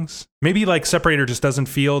songs. Maybe like Separator just doesn't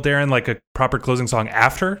feel, Darren, like a proper closing song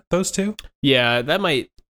after those two. Yeah, that might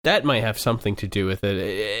have something to do with it.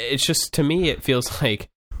 It's just, to me, it feels like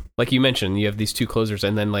you mentioned, you have these two closers,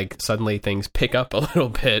 and then like suddenly things pick up a little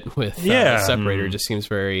bit with Separator. It just seems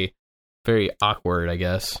very, very awkward, I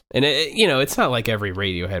guess. And it's not like every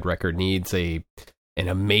Radiohead record needs an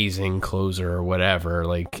amazing closer or whatever,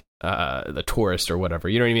 like The Tourist or whatever.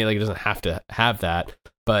 You know what I mean? Like, it doesn't have to have that,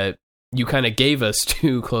 but you kind of gave us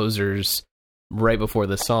two closers right before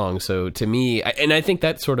the song. So to me, and I think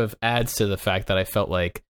that sort of adds to the fact that I felt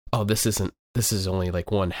like, oh, this is only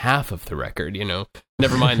like one half of the record,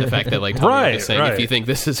 never mind the fact that like Tommy was saying, if you think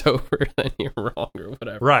this is over, then you're wrong or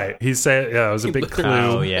whatever. Right. He said, yeah, it was a big clue.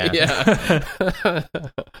 Oh, yeah.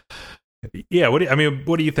 Yeah.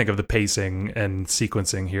 What do you think of the pacing and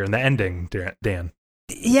sequencing here and the ending, Dan?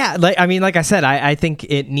 Yeah, like I said, I think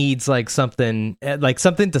it needs like something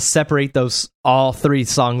to separate those all three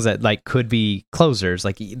songs that like could be closers.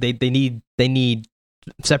 Like they need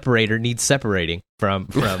Separator needs separating from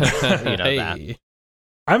that.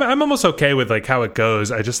 I'm almost okay with like how it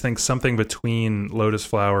goes. I just think something between Lotus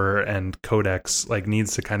Flower and Codex like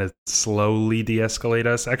needs to kind of slowly de-escalate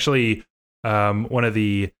us. Actually, one of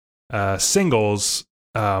the singles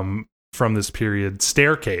from this period,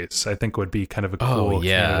 Staircase, I think would be kind of a cool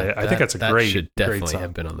candidate. I think that's a great, should definitely great song.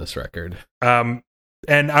 Have been on this record. And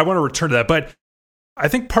I want to return to that, but I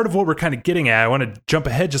think part of what we're kind of getting at, I want to jump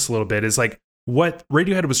ahead just a little bit, is like what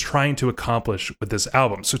Radiohead was trying to accomplish with this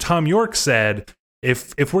album. So Tom York said,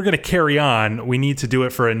 if we're going to carry on, we need to do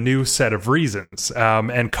it for a new set of reasons.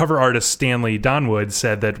 And cover artist Stanley Donwood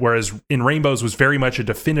said that whereas In Rainbows was very much a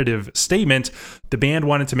definitive statement, the band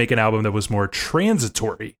wanted to make an album that was more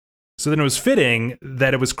transitory. So then it was fitting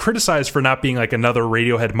that it was criticized for not being like another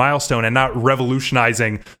Radiohead milestone and not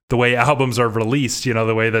revolutionizing the way albums are released,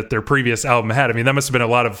 the way that their previous album had. I mean, that must have been a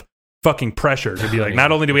lot of fucking pressure to be like,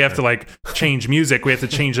 not only do we have to like change music, we have to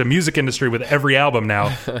change the music industry with every album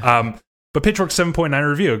now. But Pitchfork's 7.9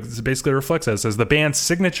 review basically reflects that. It says the band's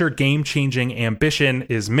signature game-changing ambition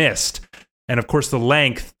is missed. And of course, the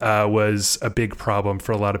length was a big problem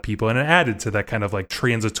for a lot of people, and it added to that kind of like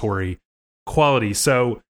transitory quality.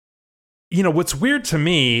 So, what's weird to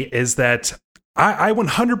me is that I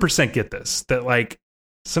 100% get this, that like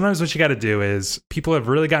sometimes what you got to do is people have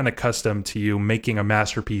really gotten accustomed to you making a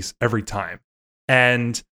masterpiece every time.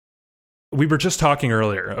 And we were just talking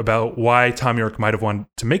earlier about why Thom Yorke might have wanted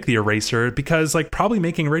to make the Eraser, because like probably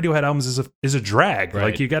making Radiohead albums is a drag. Right.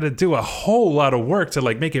 Like you got to do a whole lot of work to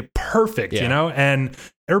like make it perfect, you know? And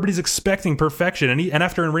everybody's expecting perfection. And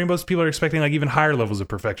after In Rainbows, people are expecting like even higher levels of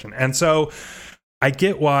perfection. And so I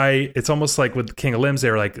get why it's almost like with King of Limbs,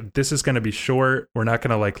 they were like, this is going to be short. We're not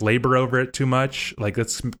going to like labor over it too much. Like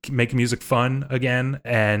let's make music fun again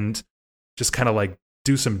and just kind of like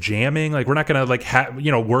do some jamming. Like we're not gonna like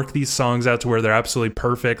work these songs out to where they're absolutely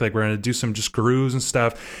perfect. Like we're gonna do some just grooves and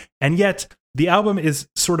stuff. And yet the album is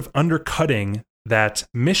sort of undercutting that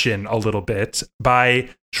mission a little bit by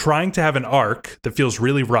trying to have an arc that feels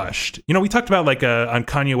really rushed. You know, we talked about like on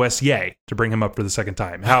Kanye West Yay, to bring him up for the second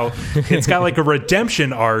time, how it's got like a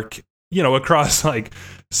redemption arc, you know, across like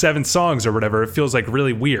 7 songs or whatever. It feels like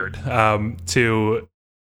really weird to,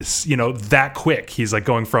 you know, that quick. He's like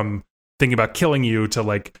going from thinking about killing you to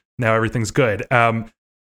like now everything's good.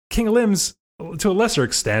 King of Limbs, to a lesser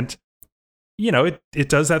extent, you know, it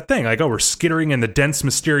does that thing like, oh, we're skittering in the dense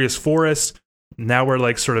mysterious forest, now we're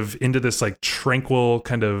like sort of into this like tranquil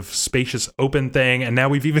kind of spacious open thing, and now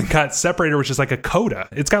we've even got Separator, which is like a coda.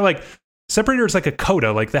 It's got like Separator is like a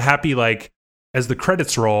coda, like the happy like as the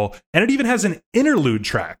credits roll, and it even has an interlude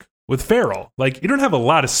track with Pharrell. Like you don't have a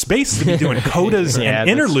lot of space to be doing codas and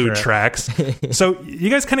interlude tracks. So you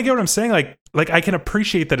guys kind of get what I'm saying? Like I can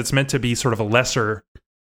appreciate that it's meant to be sort of a lesser,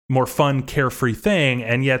 more fun, carefree thing,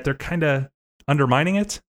 and yet they're kind of undermining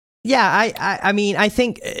it. Yeah, I mean, I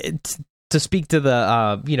think to speak to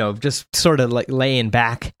the, you know, just sort of like laying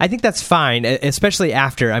back, I think that's fine, especially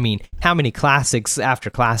after, I mean, how many classics after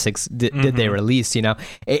classics did they release, you know?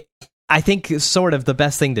 I think sort of the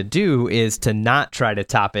best thing to do is to not try to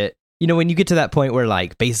top it. You know, when you get to that point where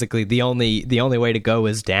like basically the only way to go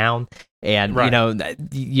is down, and you know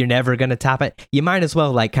you're never going to top it, you might as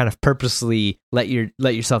well like kind of purposely let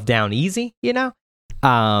yourself down easy, you know.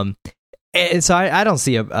 And so I don't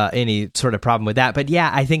see any sort of problem with that. But yeah,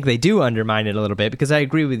 I think they do undermine it a little bit, because I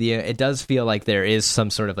agree with you. It does feel like there is some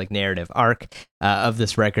sort of like narrative arc of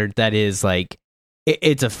this record that is like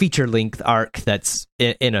it's a feature length arc that's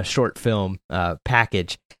in a short film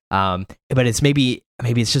package. But it's maybe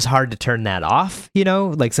it's just hard to turn that off, you know,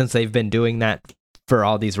 like since they've been doing that for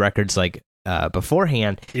all these records like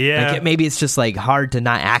beforehand. Yeah, like maybe it's just like hard to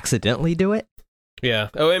not accidentally do it. Yeah.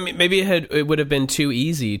 Oh, I mean, maybe it would have been too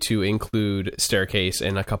easy to include Staircase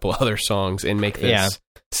and a couple other songs and make this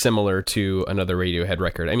similar to another Radiohead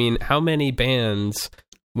record. I mean, how many bands,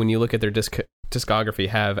 when you look at their discography,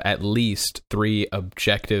 have at least 3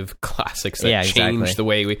 objective classics that change the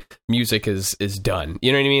way music is done?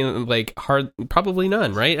 You know what I mean? Like probably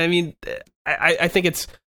none, right? I mean, I think it's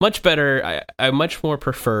much better. I much more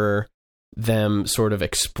prefer them sort of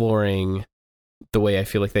exploring the way I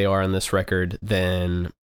feel like they are on this record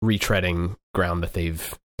than retreading ground that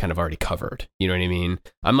they've kind of already covered. You know what I mean?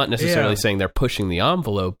 I'm not necessarily saying they're pushing the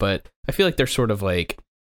envelope, but I feel like they're sort of like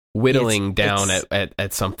whittling down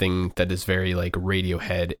at something that is very like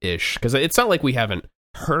Radiohead-ish. Because it's not like we haven't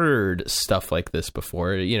heard stuff like this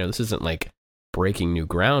before. You know, this isn't like breaking new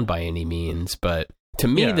ground by any means, but to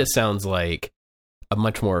me, this sounds like a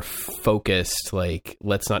much more focused, like,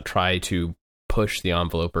 let's not try to push the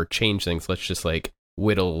envelope or change things. Let's just like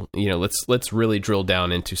whittle, you know, let's really drill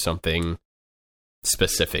down into something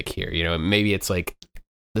specific here. You know, maybe it's like,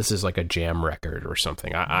 this is like a jam record or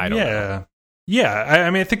something. I don't know. Yeah. I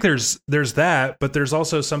mean, I think there's that, but there's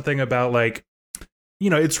also something about like, you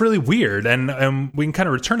know, it's really weird. And we can kind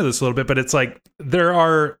of return to this a little bit, but it's like, there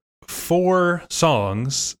are 4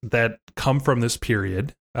 songs that come from this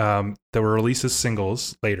period that were released as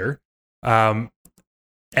singles later.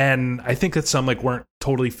 And I think that some like weren't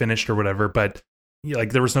totally finished or whatever, but you know,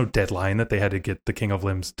 like there was no deadline that they had to get the King of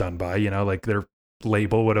Limbs done by, you know, like their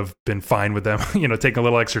label would have been fine with them, you know, taking a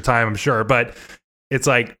little extra time, I'm sure. But it's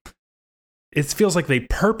like, it feels like they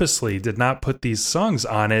purposely did not put these songs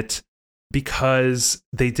on it because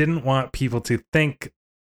they didn't want people to think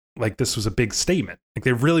like this was a big statement. Like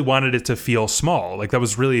they really wanted it to feel small. Like that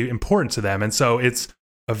was really important to them. And so it's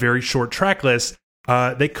a very short track list.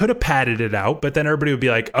 They could have padded it out, but then everybody would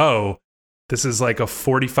be like, oh, this is like a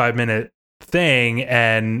 45-minute thing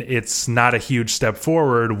and it's not a huge step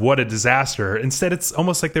forward. What a disaster. Instead, it's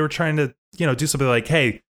almost like they were trying to, you know, do something like,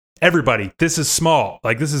 hey, everybody, this is small.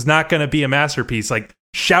 Like, this is not going to be a masterpiece. Like,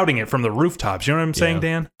 shouting it from the rooftops. You know what I'm saying,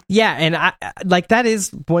 Dan? Yeah, and I like that is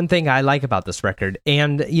one thing I like about this record.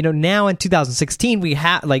 And, you know, now in 2016, we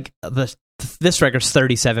have like the this record's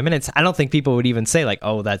 37 minutes. I don't think people would even say like,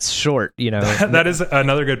 oh, that's short, you know. That is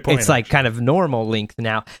another good point. It's like kind of normal length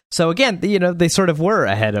now. So again, you know, they sort of were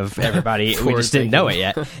ahead of everybody. We just didn't know it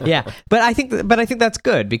yet. Yeah. But I think that's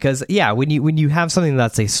good because when you have something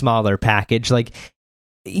that's a smaller package, like,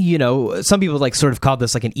 you know, some people like sort of call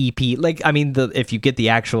this like an EP. Like, I mean, if you get the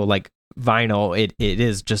actual like vinyl, it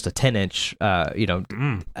is just a 10-inch, you know,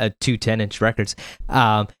 two 10-inch records.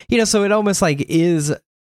 You know, so it almost like is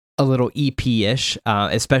a little EP-ish,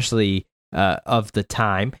 especially of the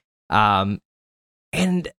time. And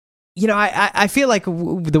you know, I feel like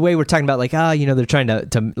the way we're talking about like, you know, they're trying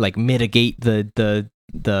to like mitigate the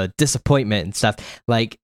disappointment and stuff,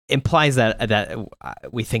 like implies that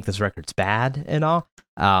we think this record's bad and all.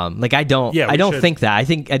 Like I don't think that. I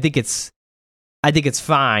think it's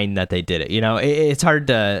fine that they did it. You know, it's hard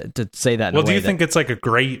to say that. Well, do you think it's like a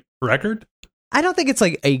great record? I don't think it's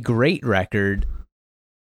like a great record.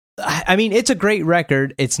 I mean, it's a great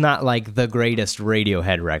record. It's not like the greatest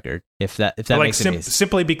Radiohead record. If that like makes sense.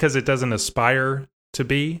 Simply because it doesn't aspire to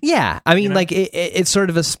be. Yeah, I mean, you know? Like it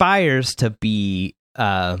sort of aspires to be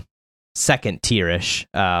second tierish.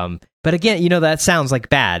 But again, you know, that sounds like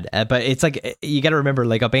bad. But it's like you got to remember,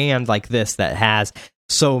 like a band like this that has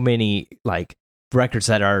so many like records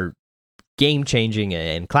that are game changing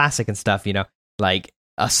and classic and stuff. You know, like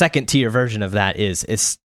a second tier version of that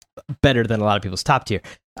is better than a lot of people's top tier.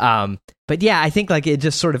 But yeah, I think like it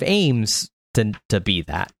just sort of aims to be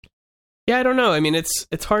that. Yeah, I don't know. I mean,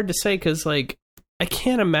 it's hard to say because like I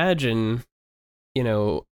can't imagine, you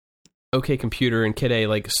know, OK Computer and Kid A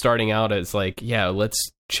like starting out as like, yeah,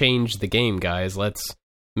 let's change the game, guys. Let's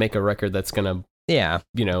make a record that's gonna,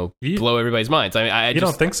 you know, blow everybody's minds. I mean, I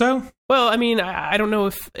don't think so. Well, I mean, I don't know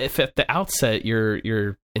if at the outset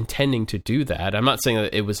you're intending to do that. I'm not saying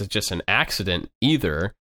that it was just an accident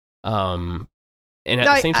either. And at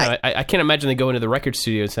the same time, I can't imagine they go into the record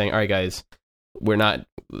studio saying, all right, guys,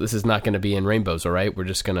 this is not going to be in Rainbows. All right. We're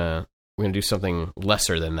going to do something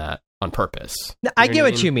lesser than that on purpose. I get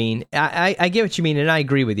what you mean. I get what you mean. And I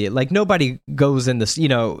agree with you. Like nobody goes in this, you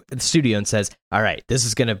know, the studio and says, all right, this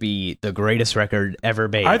is going to be the greatest record ever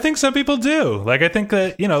made. I think some people do. Like, I think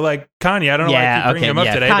that, you know, like Kanye, I don't know why I keep bringing him up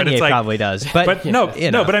today, Kanye but it's like, probably does. But no,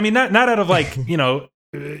 you know. but I mean, not out of like, you know,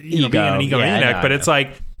 being an egomaniac, but it's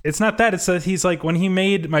like, it's not that. It's that he's like, when he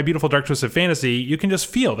made My Beautiful Dark Twisted Fantasy, you can just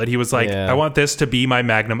feel that he was like, I want this to be my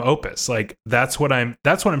magnum opus. Like that's what I'm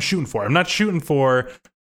shooting for. I'm not shooting for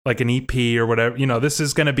like an EP or whatever. You know, this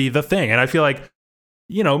is going to be the thing. And I feel like,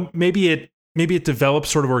 you know, maybe it develops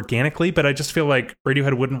sort of organically, but I just feel like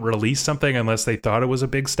Radiohead wouldn't release something unless they thought it was a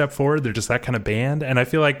big step forward. They're just that kind of band. And I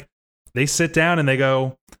feel like they sit down and they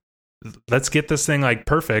go, let's get this thing like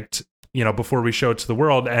perfect, you know, before we show it to the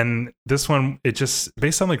world. And this one, it just,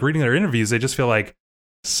 based on like reading their interviews, they just feel like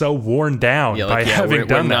so worn down by having done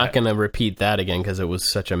that. We're not going to repeat that again because it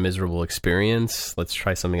was such a miserable experience. Let's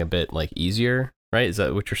try something a bit like easier, right? Is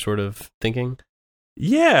that what you're sort of thinking?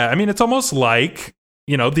 Yeah. I mean, it's almost like,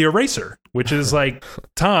 you know, The Eraser, which is like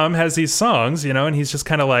Tom has these songs, you know, and he's just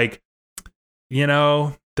kind of like, you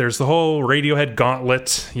know, there's the whole Radiohead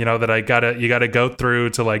gauntlet, you know, that you gotta go through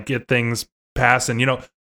to like get things passed. And, you know,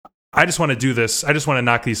 I just want to do this. I just want to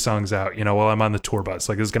knock these songs out, you know, while I'm on the tour bus.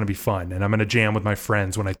 Like, it's going to be fun. And I'm going to jam with my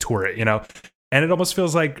friends when I tour it, you know? And it almost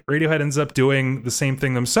feels like Radiohead ends up doing the same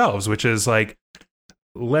thing themselves, which is like,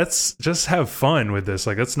 let's just have fun with this.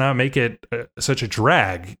 Like, let's not make it such a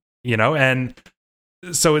drag, you know? And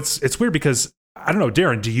so it's weird because, I don't know,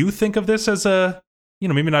 Darren, do you think of this as a, you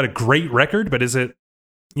know, maybe not a great record, but is it,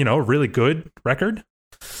 you know, a really good record?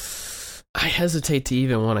 I hesitate to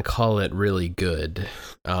even want to call it really good.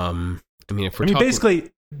 I mean, basically,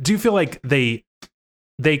 do you feel like they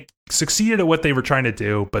succeeded at what they were trying to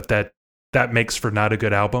do, but that makes for not a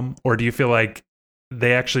good album? Or do you feel like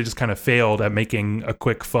they actually just kind of failed at making a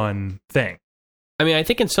quick, fun thing? I mean, I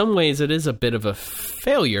think in some ways it is a bit of a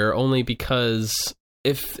failure, only because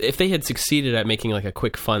if they had succeeded at making like a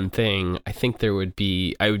quick, fun thing, I think I would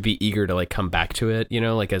be eager to like come back to it, you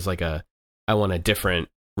know, like as like I want a different,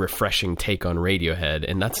 refreshing take on Radiohead,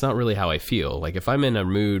 and that's not really how I feel. Like if I'm in a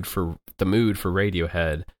mood for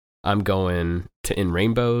Radiohead, I'm going to In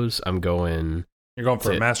Rainbows. You're going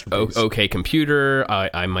for a masterpiece. OK Computer.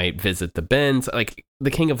 I might visit the Bends. Like The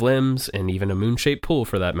King of Limbs and even A Moon-Shaped Pool,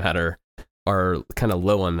 for that matter, are kind of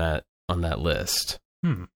low on that list.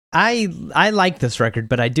 I like this record,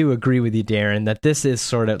 but I do agree with you, Darren, that this is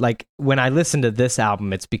sort of like, when I listen to this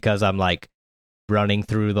album, it's because I'm like running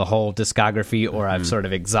through the whole discography, or I've sort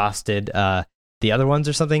of exhausted the other ones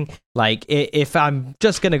or something. Like if I'm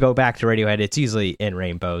just gonna go back to Radiohead, it's usually In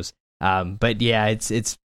Rainbows. But yeah,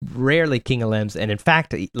 it's rarely King of Limbs, and in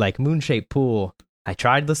fact, like Moonshaped Pool, I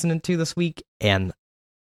tried listening to this week, and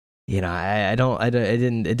I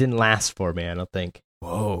it didn't last for me. I don't think.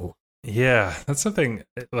 Whoa. Yeah, that's something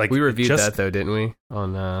like we reviewed that though, didn't we?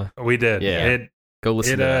 On we did. Yeah. Go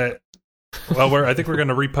listen to that. Well, I think we're going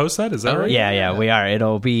to repost that. Is that right? Yeah, we are.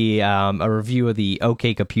 It'll be a review of the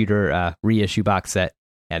OK Computer reissue box set,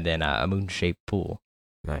 and then a Moonshaped Pool.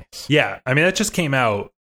 Nice. Yeah, I mean that just came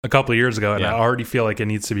out a couple of years ago, and I already feel like it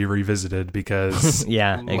needs to be revisited because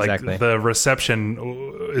exactly, the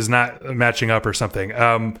reception is not matching up or something.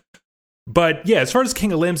 But yeah, as far as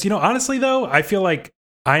King of Limbs, honestly though, I feel like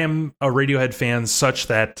I am a Radiohead fan such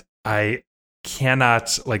that I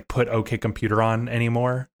cannot like put OK Computer on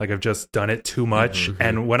anymore. Like I've just done it too much. Mm-hmm.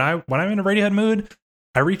 And when I'm in a Radiohead mood,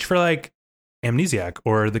 I reach for like Amnesiac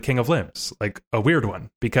or the King of Limbs, like a weird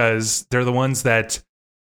one, because they're the ones that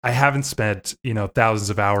I haven't spent,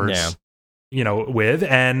 thousands of hours, with,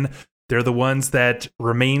 and they're the ones that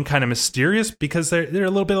remain kind of mysterious because they're a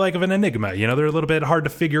little bit like of an enigma, they're a little bit hard to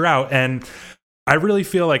figure out. And I really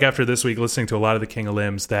feel like after this week, listening to a lot of the King of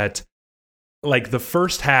Limbs, that like the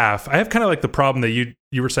first half, I have kind of like the problem that you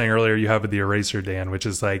were saying earlier you have with the Eraser, Dan, which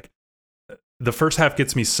is like the first half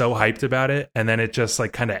gets me so hyped about it, and then it just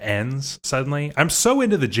like kind of ends suddenly. I'm so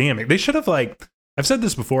into the jamming. They should have like, I've said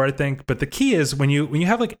this before, I think, but the key is when you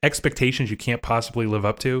have like expectations you can't possibly live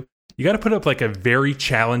up to, you got to put up like a very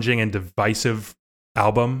challenging and divisive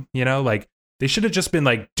album, like they should have just been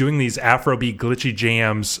like doing these Afrobeat glitchy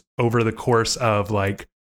jams over the course of like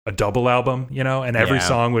a double album, and every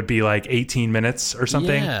song would be like 18 minutes or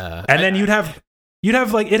something. Yeah. And then you'd have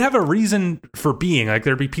like, it'd have a reason for being like,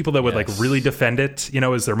 there'd be people that would like really defend it,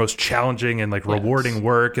 as their most challenging and like rewarding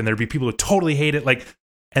work. And there'd be people who totally hate it. Like,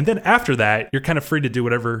 and then after that, you're kind of free to do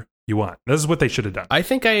whatever you want. This is what they should have done. I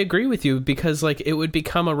think I agree with you because like it would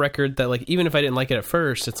become a record that like even if I didn't like it at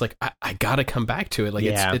first, it's like I gotta come back to it. Like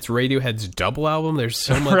it's Radiohead's double album. There's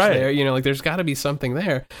so much there, like there's got to be something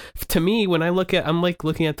there. To me, when I'm like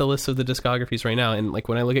looking at the list of the discographies right now, and like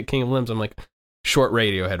when I look at King of Limbs, I'm like short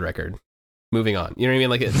Radiohead record. Moving on. You know what I mean?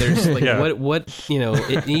 Like there's like what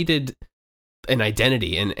it needed an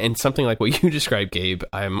identity and something like what you described, Gabe.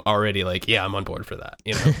 I'm already like, I'm on board for that.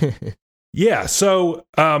 Yeah. So,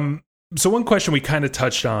 one question we kind of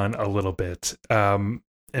touched on a little bit, and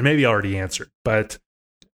maybe already answered, but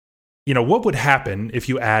what would happen if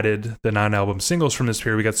you added the non-album singles from this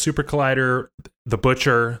period? We got Super Collider, The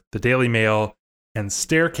Butcher, The Daily Mail, and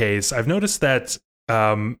Staircase. I've noticed that,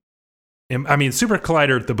 Super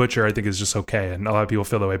Collider, The Butcher, I think is just okay, and a lot of people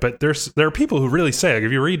feel that way. But there are people who really say, like,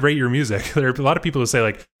 if you Rate Your Music, there are a lot of people who say,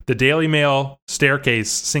 like, the Daily Mail Staircase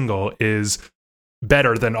single is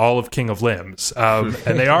better than all of King of Limbs. And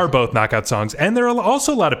they are both knockout songs. And there are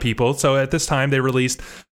also a lot of people, so at this time they released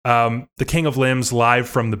the King of Limbs Live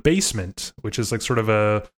from the Basement, which is like sort of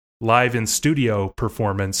a live in studio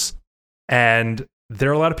performance. And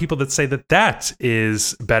there are a lot of people that say that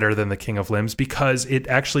is better than the King of Limbs because it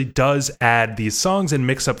actually does add these songs and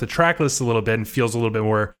mix up the track list a little bit and feels a little bit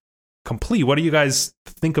more complete. What do you guys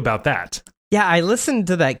think about that? Yeah, I listened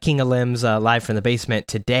to that King of Limbs Live from the Basement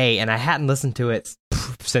today, and I hadn't listened to it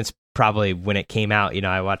since probably when it came out.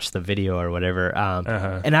 I watched the video or whatever.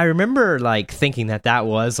 And I remember like thinking that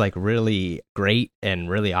was like really great and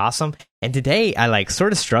really awesome. And today I like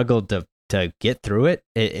sort of struggled to get through it.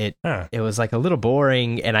 It was like a little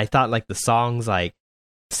boring, and I thought like the songs like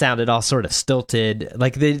sounded all sort of stilted.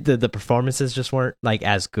 Like the performances just weren't like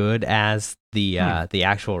as good as the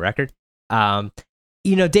actual record.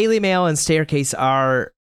 Daily Mail and Staircase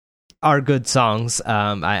are good songs.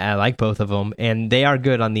 I like both of them, and they are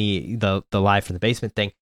good on the Live from the Basement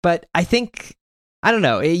thing. But I think, I don't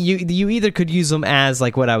know, you either could use them as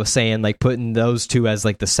like what I was saying, like putting those two as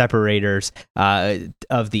like the separators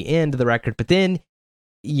of the end of the record, but then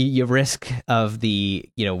you risk of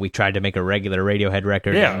we tried to make a regular Radiohead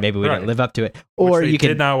record and maybe we didn't live up to it, or which you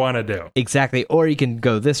did not want to do. Exactly. Or you can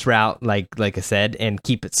go this route, like I said, and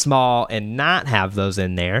keep it small and not have those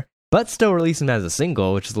in there, but still release them as a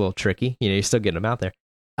single, which is a little tricky. You're still getting them out there.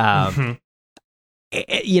 And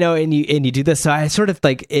you do this. So I sort of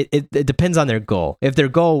like it depends on their goal. If their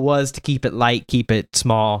goal was to keep it light, keep it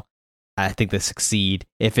small, I think they succeed.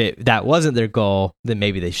 If that wasn't their goal, then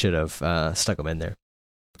maybe they should have stuck them in there.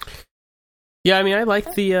 Yeah, I mean, I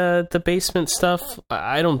like the Basement stuff.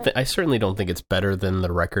 I certainly don't think it's better than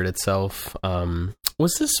the record itself.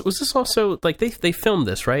 Was this also like they filmed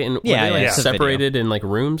this, right? And were they separated in like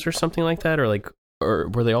rooms or something like that, or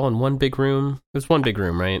were they all in one big room? It was one big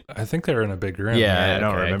room, right? I think they were in a big room. Yeah, I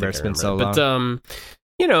don't remember. It's been so long.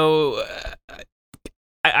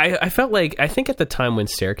 But I felt like, I think at the time when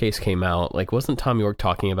Staircase came out, like, wasn't Tom York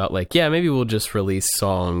talking about, like, yeah, maybe we'll just release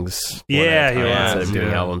songs Yeah, he instead was, of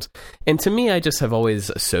doing albums. And to me, I just have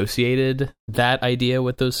always associated that idea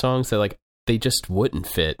with those songs, that, like, they just wouldn't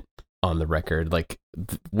fit on the record. Like,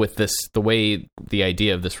 with this, the way the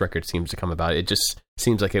idea of this record seems to come about, it just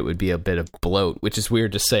seems like it would be a bit of bloat, which is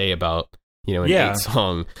weird to say about, you know, an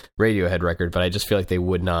 8-song Radiohead record, but I just feel like they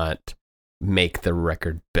would not make the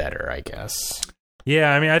record better, I guess.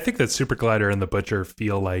 Yeah, I mean, I think that Super Glider and The Butcher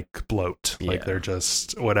feel like bloat. Like they're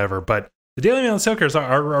just whatever. But the Daily Mail and Soakers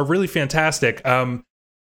are really fantastic.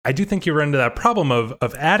 I do think you run into that problem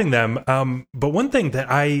of adding them. But one thing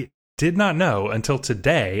that I did not know until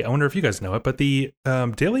today, I wonder if you guys know it, but the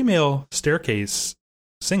Daily Mail Staircase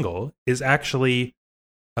single is actually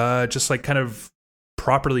just like kind of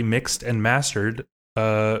properly mixed and mastered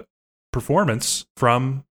performance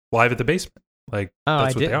from Live at the Basement. Like,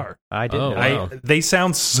 that's what they are. I didn't know. Wow. They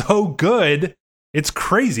sound so good. It's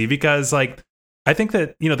crazy because, like, I think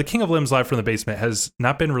that, you know, The King of Limbs Live from the Basement has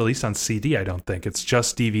not been released on CD, I don't think. It's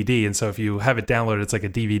just DVD. And so if you have it downloaded, it's like a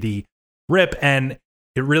DVD rip. And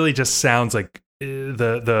it really just sounds like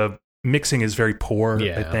the mixing is very poor,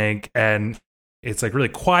 I think. And it's like really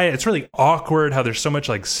quiet. It's really awkward how there's so much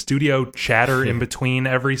like studio chatter in between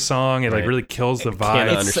every song. It like really kills the vibe. I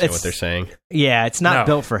can't understand what they're saying. Yeah, it's not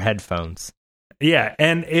built for headphones. Yeah,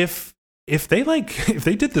 and if they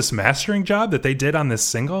did this mastering job that they did on this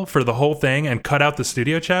single for the whole thing and cut out the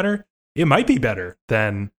studio chatter, it might be better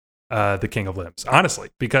than The King of Limbs, honestly,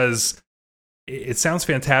 because it sounds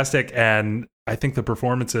fantastic, and I think the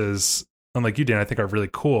performances, unlike you, Dan, I think are really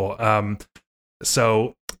cool.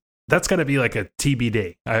 So that's got to be like a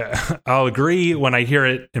TBD. I'll agree when I hear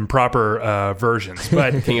it in proper versions.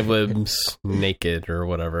 But King of Limbs Naked or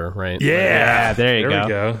whatever, right? Yeah, there you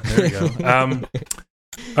go. There we go.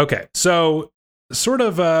 Okay, so sort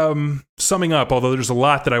of summing up, although there's a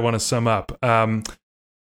lot that I want to sum up.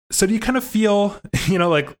 So do you kind of feel, you know,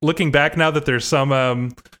 like looking back now that there's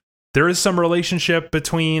some there is some relationship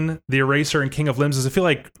between The Eraser and King of Limbs? Does it feel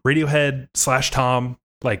like Radiohead / Tom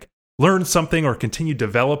like learned something or continued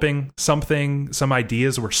developing something, some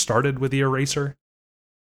ideas were started with The Eraser?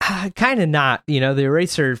 Kind of not. You know, The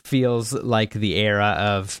Eraser feels like the era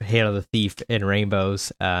of Hail the Thief and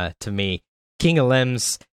Rainbows to me. King of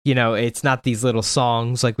Limbs, you know, it's not these little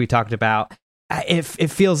songs like we talked about. It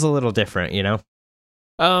feels a little different, you know?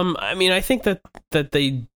 I mean, I think that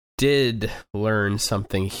they did learn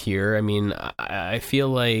something here. I mean, I feel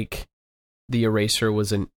like The Eraser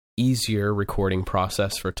was an easier recording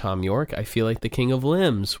process for Tom York. I feel like The King of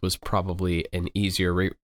Limbs was probably an easier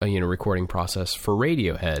recording process for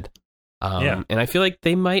Radiohead. And I feel like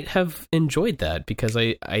they might have enjoyed that because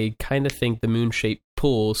I kind of think the Moon-Shaped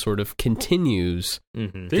Pool sort of continues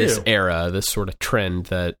this era, this sort of trend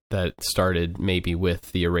that started maybe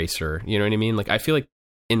with The Eraser. You know what I mean? Like, I feel like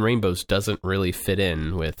In Rainbows doesn't really fit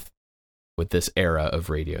in with this era of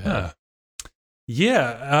Radiohead.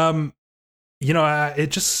 You know,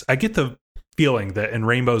 I get the feeling that In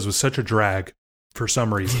Rainbows was such a drag for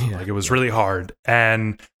some reason. Like, it was really hard.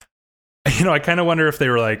 And, you know, I kind of wonder if they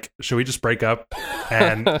were like, should we just break up?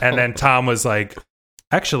 And then Tom was like,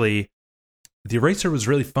 actually, The Eraser was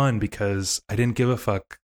really fun because I didn't give a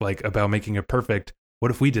fuck like about making it perfect. What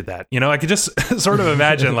if we did that? You know, I could just sort of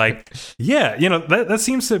imagine like, yeah, you know, that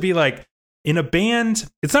seems to be like in a band,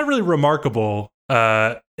 it's not really remarkable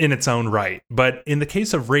in its own right. But in the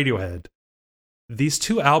case of Radiohead, these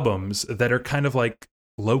two albums that are kind of like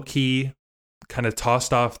low-key, kind of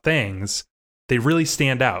tossed off things, they really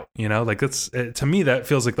stand out, you know? Like, that's, to me, that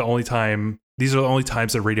feels like these are the only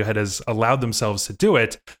times that Radiohead has allowed themselves to do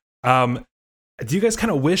it. Do you guys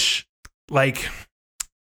kind of wish, like,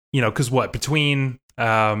 you know, because between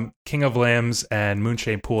King of Limbs and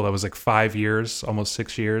Moon-Shaped Pool, that was like 5 years, almost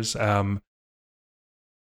 6 years.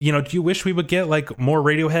 You know, do you wish we would get like more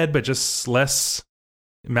Radiohead, but just less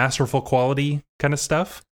masterful quality kind of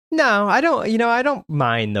stuff? No, I don't. You know, I don't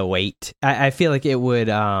mind the wait. I feel like it would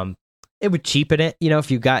cheapen it. You know,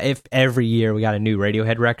 if every year we got a new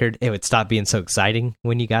Radiohead record, it would stop being so exciting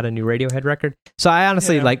when you got a new Radiohead record. So I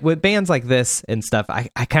honestly like with bands like this and stuff.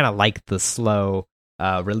 I kind of like the slow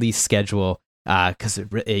release schedule because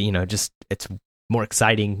you know, just it's more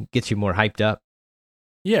exciting, gets you more hyped up.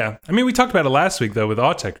 Yeah, I mean, we talked about it last week though with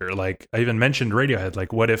Autechre. Like, I even mentioned Radiohead.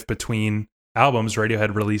 Like, what if between albums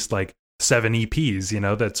Radiohead released like 7 EPs? You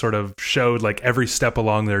know, that sort of showed like every step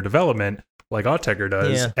along their development, like Autechre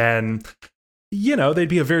does. Yeah. And you know, they'd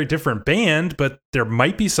be a very different band, but there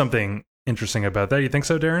might be something interesting about that. You think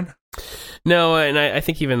so, Darren? No, and I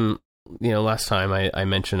think even, you know, last time I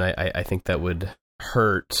mentioned I think that would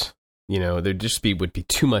hurt, There'd just would be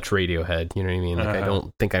too much Radiohead. You know what I mean? Like, I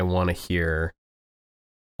don't think I want to hear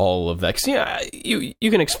all of that. 'Cause, you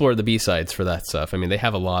can explore the B-sides for that stuff. I mean, they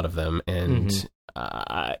have a lot of them, and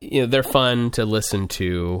they're fun to listen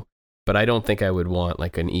to. But I don't think I would want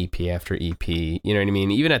like an EP after EP. You know what I mean?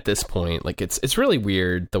 Even at this point, like it's really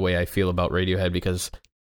weird the way I feel about Radiohead because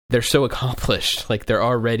they're so accomplished. Like they're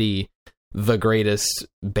already the greatest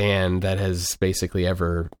band that has basically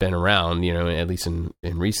ever been around, at least in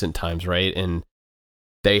recent times, right? And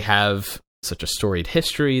they have such a storied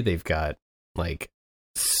history. They've got like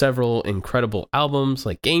several incredible albums,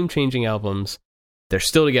 like game-changing albums. They're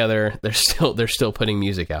still together. They're still putting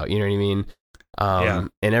music out. You know what I mean? And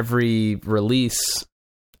every release,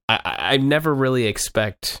 I never really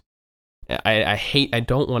expect. I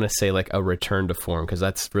don't want to say like a return to form because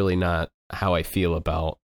that's really not how I feel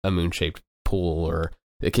about a Moon-Shaped Pool or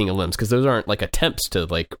the King of Limbs because those aren't like attempts to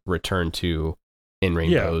like return to In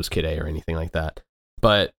Rainbows, Kid A, or anything like that.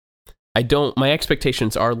 But my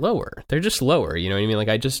expectations are lower. They're just lower. You know what I mean? Like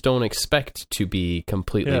I just don't expect to be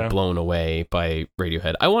completely blown away by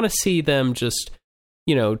Radiohead. I want to see them just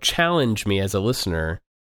challenge me as a listener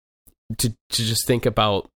to just think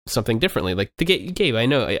about something differently. Like Gabe, I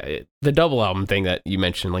know the double album thing that you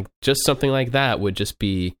mentioned, like just something like that would just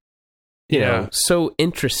be, so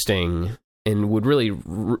interesting and would really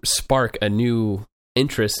spark a new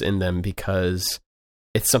interest in them because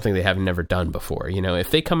it's something they have never done before.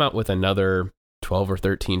 If they come out with another 12 or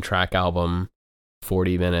 13 track album,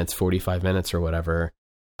 40 minutes, 45 minutes or whatever,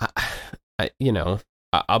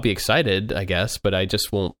 I'll be excited, I guess, but I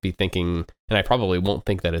just won't be thinking, and I probably won't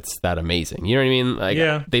think that it's that amazing. You know what I mean? Like,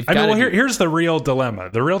 here's the real dilemma.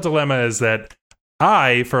 The real dilemma is that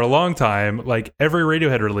for a long time, like every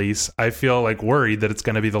Radiohead release, I feel like worried that it's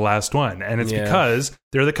going to be the last one. And it's because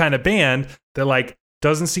they're the kind of band that like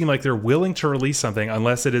doesn't seem like they're willing to release something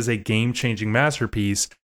unless it is a game-changing masterpiece.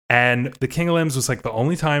 And the King of Limbs was like the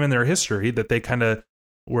only time in their history that they kind of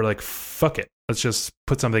were like, fuck it, let's just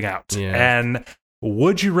put something out. Yeah. And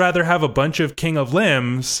would you rather have a bunch of King of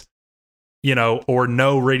Limbs, or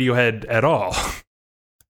no Radiohead at all?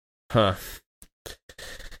 Huh.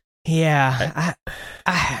 Yeah.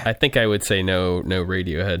 I think I would say no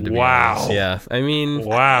Radiohead. To be wow. honest. Yeah. I mean,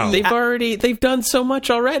 wow. They've done so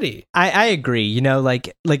much already. I agree.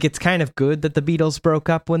 Like it's kind of good that the Beatles broke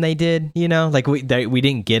up when they did, like we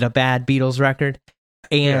didn't get a bad Beatles record.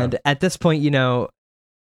 And at this point,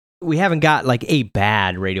 we haven't got like a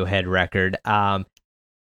bad Radiohead record.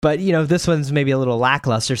 But this one's maybe a little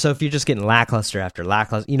lackluster. So if you're just getting lackluster after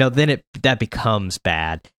lackluster, then that becomes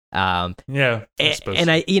bad. And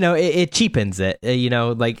it cheapens it.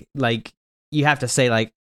 Like you have to say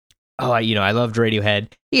like, oh, I loved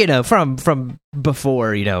Radiohead, from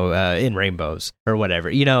before, In Rainbows or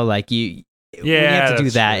whatever. Like you have to do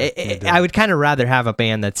that. I would kind of rather have a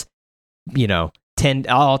band that's, 10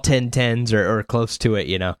 10s or close to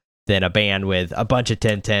it, than a band with a bunch of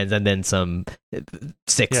 10s and then some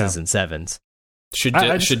 6s and 7s. Should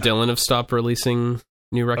Dylan have stopped releasing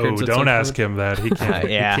new records? Oh, don't ask him that. He can't.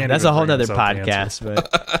 He can't that's a whole nother podcast.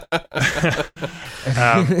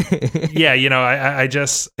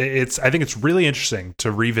 I think it's really interesting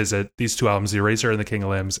to revisit these two albums, The Eraser and The King of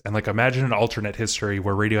Limbs, and like imagine an alternate history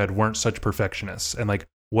where Radiohead weren't such perfectionists, and like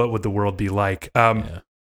what would the world be like?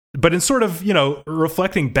 But in sort of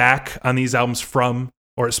reflecting back on these albums from,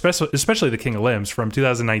 or especially The King of Limbs from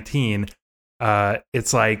 2019,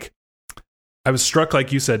 it's like I was struck,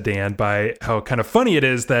 like you said, Dan, by how kind of funny it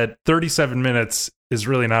is that 37 minutes is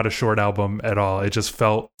really not a short album at all. It just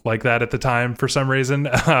felt like that at the time for some reason,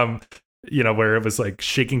 where it was like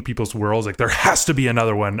shaking people's worlds. Like there has to be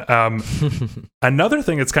another one. Another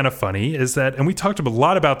thing that's kind of funny is that, and we talked a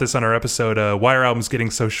lot about this on our episode, Why Are Albums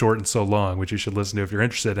Getting So Short and So Long, which you should listen to if you're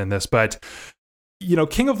interested in this. But,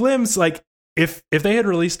 King of Limbs, like if they had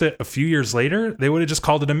released it a few years later, they would have just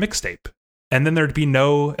called it a mixtape. And then there'd be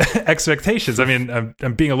no expectations. I mean,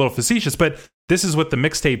 I'm being a little facetious, but this is what the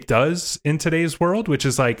mixtape does in today's world, which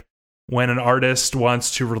is like when an artist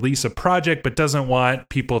wants to release a project but doesn't want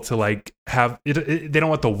people to like have it, they don't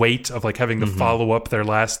want the weight of like having to follow up their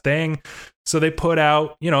last thing. So they put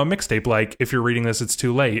out, a mixtape like If You're Reading This, It's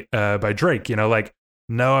Too Late by Drake, like,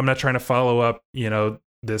 no, I'm not trying to follow up,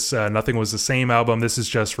 this Nothing Was the Same album. This is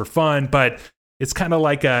just for fun. But it's kind of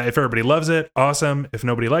like if everybody loves it, awesome. If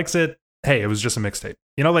nobody likes it, hey, it was just a mixtape.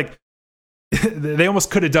 Like they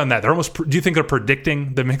almost could have done that. Do you think they're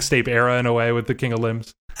predicting the mixtape era in a way with The King of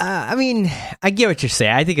Limbs? I mean, I get what you're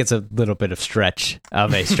saying. I think it's a little bit of a stretch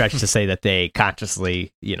to say that they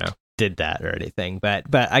consciously, did that or anything. But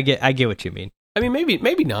I get what you mean. I mean,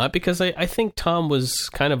 maybe not, because I think Tom was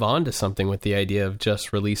kind of onto something with the idea of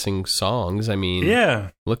just releasing songs. I mean,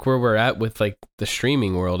 Yeah. look where we're at with like the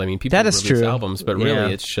streaming world. I mean, people That is release true. albums, but Yeah.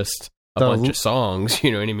 really it's just a bunch of songs.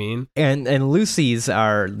 You know what I mean? And Lucy's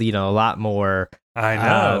are, you know, a lot more I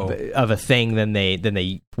know. of a thing than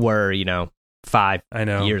they were, you know, 5 I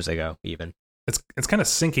know. years ago even. It's kind of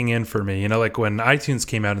sinking in for me. You know, like when iTunes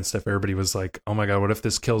came out and stuff, everybody was like, oh my God, what if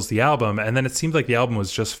this kills the album? And then it seemed like the album was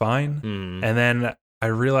just fine. And then I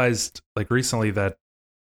realized like recently that,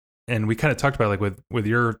 and we kind of talked about it, like with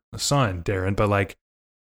your son, Darren, but like,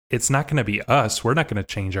 it's not going to be us. We're not going to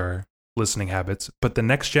change our listening habits, but the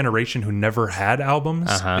next generation who never had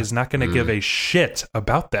albums is not going to give a shit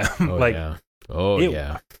about them. Oh, like, yeah. Oh,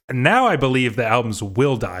 yeah. Now I believe the albums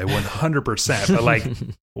will die 100%, but like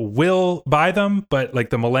we'll buy them, but like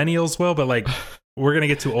the millennials will, but like we're going to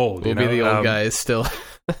get too old. We'll be the old guys still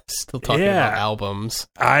talking about albums.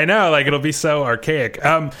 I know, like it'll be so archaic.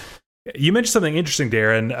 You mentioned something interesting,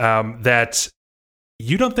 Darren, that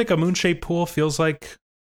you don't think a Moonshaped Pool feels like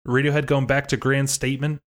Radiohead going back to grand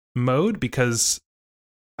statement mode, because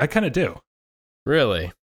I kind of do.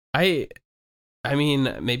 Really? I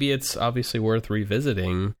mean, maybe it's obviously worth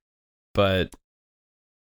revisiting, but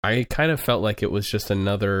I kind of felt like it was just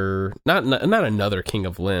another, not another King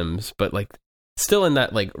of Limbs, but like still in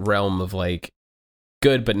that like realm of like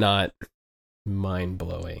good but not mind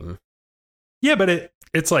blowing. Yeah, but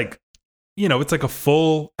it's like, you know, it's like a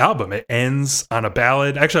full album. It ends on a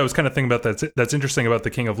ballad. Actually, I was kind of thinking about that. That's interesting about the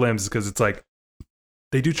King of Limbs, because it's like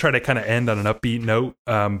they do try to kind of end on an upbeat note,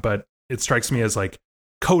 but it strikes me as like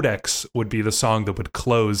Codex would be the song that would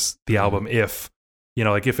close the album if, you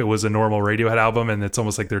know, like if it was a normal Radiohead album, and it's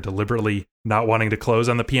almost like they're deliberately not wanting to close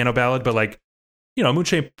on the piano ballad. But like, you know,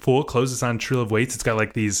 Moonshaped Pool closes on True Love Waits. It's got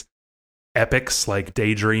like these epics like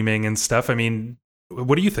Daydreaming and stuff. I mean,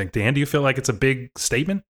 what do you think, Dan? Do you feel like it's a big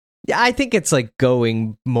statement? Yeah, I think it's like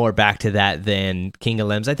going more back to that than King of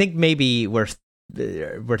Limbs. I think maybe we're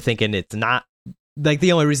thinking it's not, like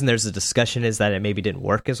the only reason there's a discussion is that it maybe didn't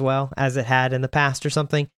work as well as it had in the past or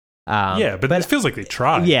something. Yeah, but it feels like they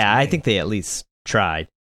tried. Yeah, I think they at least tried.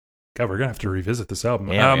 God, we're gonna have to revisit this album.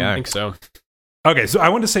 Yeah, I think so. Okay, so I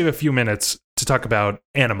want to save a few minutes to talk about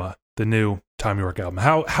Anima, the new Thom Yorke album.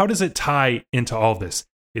 How does it tie into all this?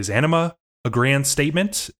 Is Anima a grand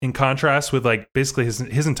statement in contrast with like basically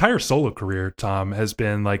his entire solo career? Tom has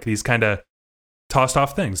been like these kind of tossed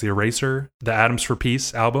off things. The Eraser, the Atoms for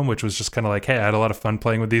Peace album, which was just kind of like, hey, I had a lot of fun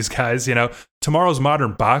playing with these guys. You know, Tomorrow's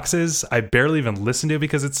Modern Boxes, I barely even listened to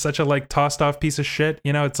because it's such a like tossed off piece of shit.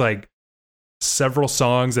 You know, it's like several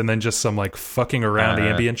songs and then just some like fucking around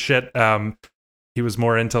ambient shit. He was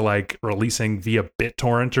more into like releasing via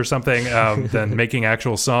BitTorrent or something than making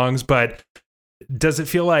actual songs. But does it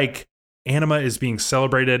feel like Anima is being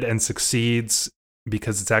celebrated and succeeds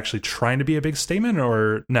because it's actually trying to be a big statement,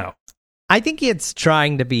 or no? I think it's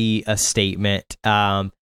trying to be a statement.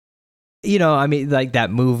 You know, I mean, like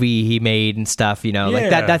that movie he made and stuff, you know, like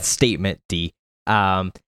that's statement-y.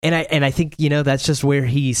 And I think, you know, that's just where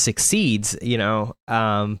he succeeds, you know,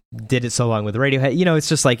 did it so long with Radiohead. You know, it's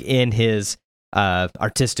just like in his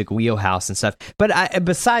artistic wheelhouse and stuff. But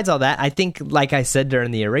besides all that, I think, like I said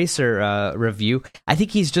during the Eraser review, I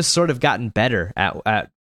think he's just sort of gotten better at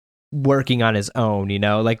working on his own, you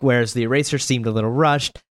know, like whereas the Eraser seemed a little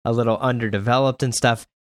rushed, a little underdeveloped and stuff.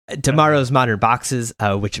 Tomorrow's Modern Boxes,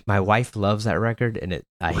 which my wife loves that record, and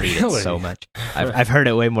I hate it so much. I've heard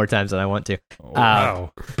it way more times than I want to.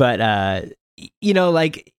 Wow. But you know,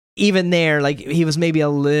 like even there, like he was maybe a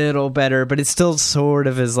little better, but it still sort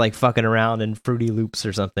of is like fucking around in Fruity Loops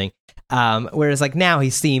or something. Whereas like now he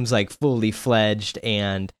seems like fully fledged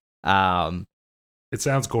and it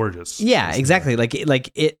sounds gorgeous. Yeah, exactly. Like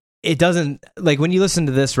it doesn't, like when you listen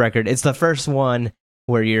to this record, it's the first one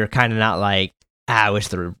where you're kind of not like, I wish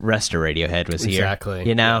the rest of Radiohead was here. Exactly.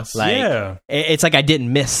 You know, Yes. like it's like I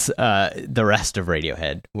didn't miss the rest of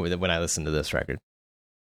Radiohead when I listened to this record.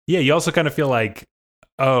 Yeah, you also kind of feel like,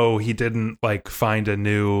 oh, he didn't like find a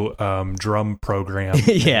new drum program. And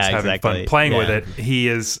Yeah, he's having exactly. fun playing with Yeah. it. He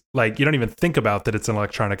is like, you don't even think about that it's an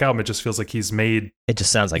electronic album. It just feels like he's made. It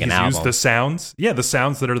just sounds like he's an album. used the sounds. Yeah, the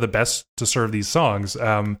sounds that are the best to serve these songs.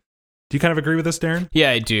 Do you kind of agree with this, Darren?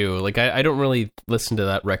 Yeah, I do. Like, I don't really listen to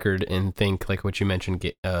that record and think, like what you mentioned,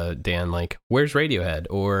 Dan, like, where's Radiohead?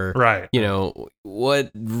 Or, Right. you know,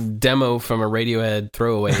 what demo from a Radiohead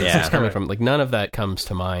throwaway is this coming Right. from? Like, none of that comes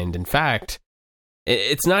to mind. In fact,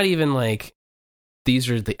 it's not even like these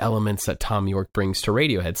are the elements that Thom Yorke brings to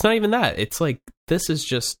Radiohead. It's not even that. It's like, this is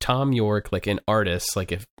just Thom Yorke, like an artist,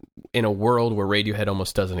 like if in a world where Radiohead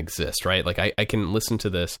almost doesn't exist, right? Like, I can listen to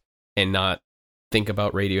this and not think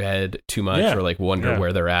about Radiohead too much or like wonder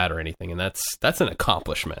where they're at or anything. And that's an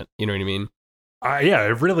accomplishment. You know what I mean? Yeah,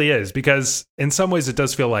 it really is, because in some ways it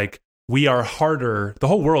does feel like we are harder. The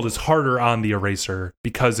whole world is harder on the Eraser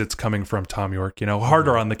because it's coming from Thom Yorke,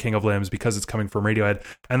 harder on the King of Limbs because it's coming from Radiohead.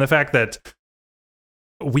 And the fact that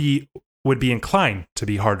we would be inclined to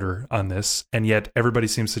be harder on this, and yet everybody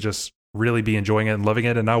seems to just really be enjoying it and loving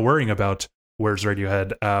it and not worrying about where's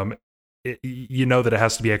Radiohead. You know that it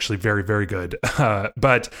has to be actually very, very good.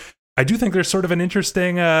 But I do think there's sort of an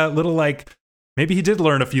interesting little like, maybe he did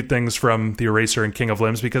learn a few things from the Eraser and King of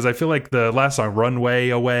Limbs, because I feel like the last song, Runway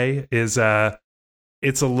Away, is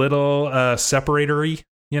it's a little separatory,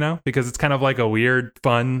 because it's kind of like a weird,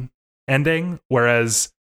 fun ending,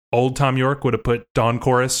 whereas old Thom Yorke would have put Dawn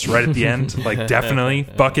Chorus right at the end, like definitely,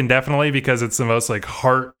 fucking definitely, because it's the most like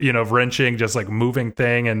heart, wrenching, just like moving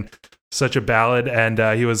thing and such a ballad. And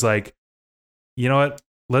he was like, you know what,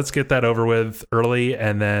 let's get that over with early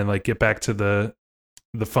and then like get back to the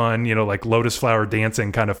fun, like Lotus Flower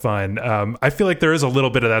dancing kind of fun. I feel like there is a little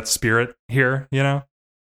bit of that spirit here, Yeah,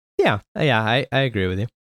 I agree with you.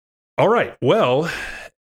 All right. Well,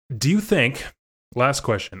 do you think, last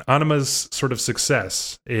question, Ænema's sort of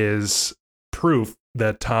success is proof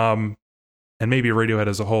that Thom and maybe Radiohead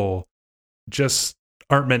as a whole just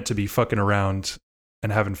aren't meant to be fucking around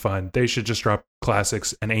and having fun? They should just drop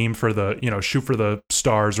classics and aim for the, shoot for the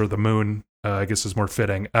stars or the moon, I guess is more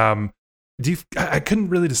fitting. I couldn't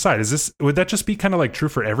really decide. Would that just be kind of like true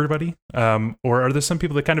for everybody? Or are there some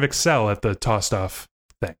people that kind of excel at the tossed off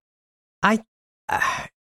thing?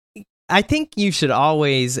 I think you should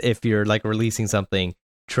always, if you're like releasing something,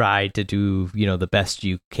 try to do, the best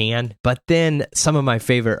you can. But then some of my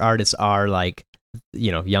favorite artists are like,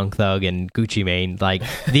 Young Thug and Gucci Mane, like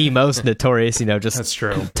the most notorious, just that's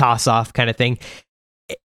true, toss off kind of thing.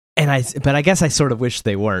 But I guess I sort of wish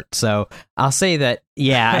they weren't. So I'll say that,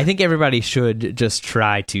 yeah, I think everybody should just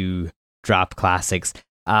try to drop classics.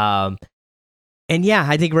 And yeah,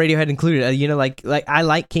 I think Radiohead included. Like I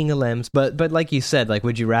like King of Limbs, but like you said, like,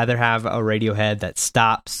 would you rather have a Radiohead that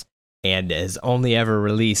stops and has only ever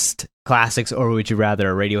released classics, or would you rather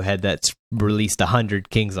a Radiohead that's released 100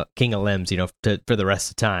 King of Limbs, for the rest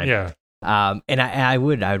of the time? Yeah. And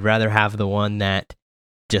I'd rather have the one that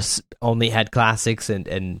just only had classics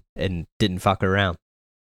and didn't fuck around.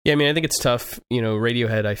 Yeah, I mean, I think it's tough.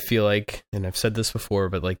 Radiohead, I feel like, and I've said this before,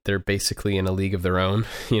 but like they're basically in a league of their own.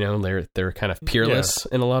 They're kind of peerless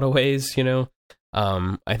in a lot of ways. I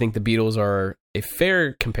think the Beatles are a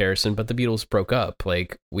fair comparison, but the Beatles broke up.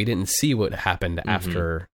 Like, we didn't see what happened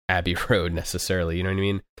after Abbey Road necessarily. You know what I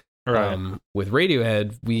mean? Right. With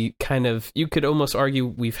Radiohead, we kind of, you could almost argue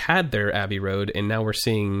we've had their Abbey Road, and now we're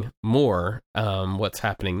seeing more what's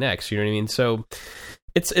happening next. You know what I mean? So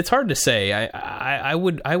it's hard to say. I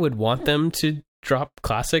would want them to drop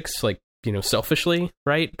classics, like, selfishly,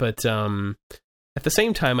 right? But at the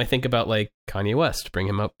same time, I think about like Kanye West, bring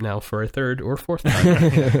him up now for a third or fourth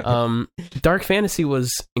time. Dark Fantasy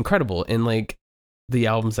was incredible, and like the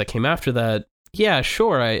albums that came after that, yeah,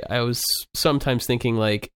 sure. I was sometimes thinking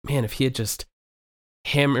like, man, if he had just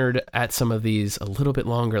hammered at some of these a little bit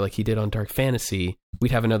longer, like he did on Dark Fantasy,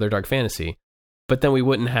 we'd have another Dark Fantasy. But then we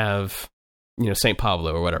wouldn't have, St.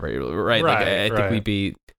 Pablo or whatever, right? Like, I think we'd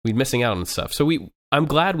be missing out on stuff. So I'm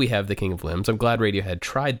glad we have the King of Limbs. I'm glad Radiohead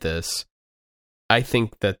tried this. I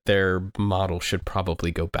think that their model should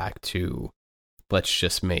probably go back to, let's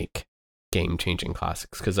just make game-changing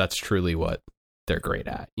classics, because that's truly what they're great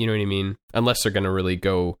at. You know what I mean? Unless they're going to really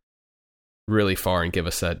go really far and give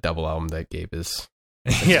us that double album that Gabe is.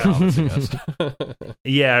 Yeah,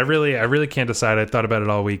 I really can't decide. I thought about it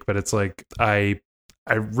all week, but it's like I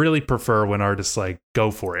really prefer when artists like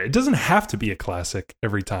go for it. It doesn't have to be a classic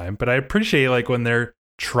every time, but I appreciate like when they're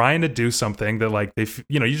trying to do something that like they,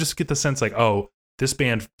 you just get the sense like, oh, this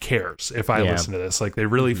band cares if I listen to this. Like they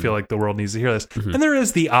really feel like the world needs to hear this. And there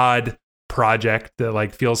is the odd project that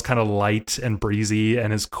like feels kind of light and breezy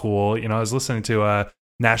and is cool. I was listening to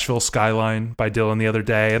Nashville Skyline by Dylan the other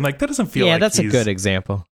day, and like that doesn't feel like that's a good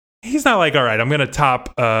example. He's not like, all right, I'm gonna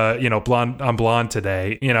top Blonde on Blonde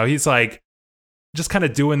today. He's like just kind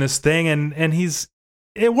of doing this thing, and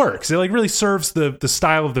it works. It like really serves the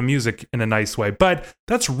style of the music in a nice way. But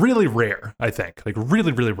that's really rare, I think. Like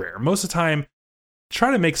really, really rare. Most of the time,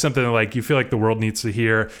 try to make something that like you feel like the world needs to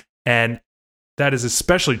hear, and that is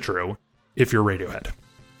especially true if you're Radiohead.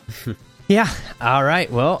 Yeah. All right.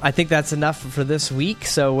 Well, I think that's enough for this week.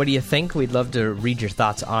 So what do you think? We'd love to read your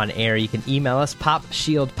thoughts on air. You can email us,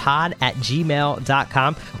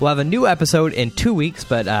 popshieldpod@gmail.com. We'll have a new episode in 2 weeks,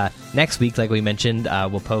 but next week, like we mentioned,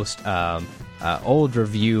 we'll post old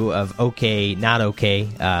review of OK Not OK,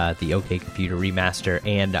 the OK Computer remaster,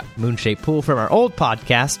 and Moonshaped Pool from our old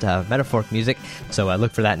podcast, Metaphoric Music. So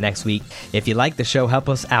look for that next week. If you like the show, help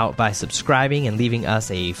us out by subscribing and leaving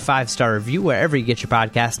us a 5-star review wherever you get your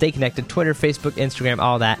podcast. Stay connected. Twitter, Facebook, Instagram,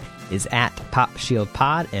 all that is at Pop Shield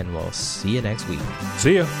Pod, and we'll see you next week.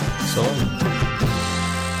 See ya. So long.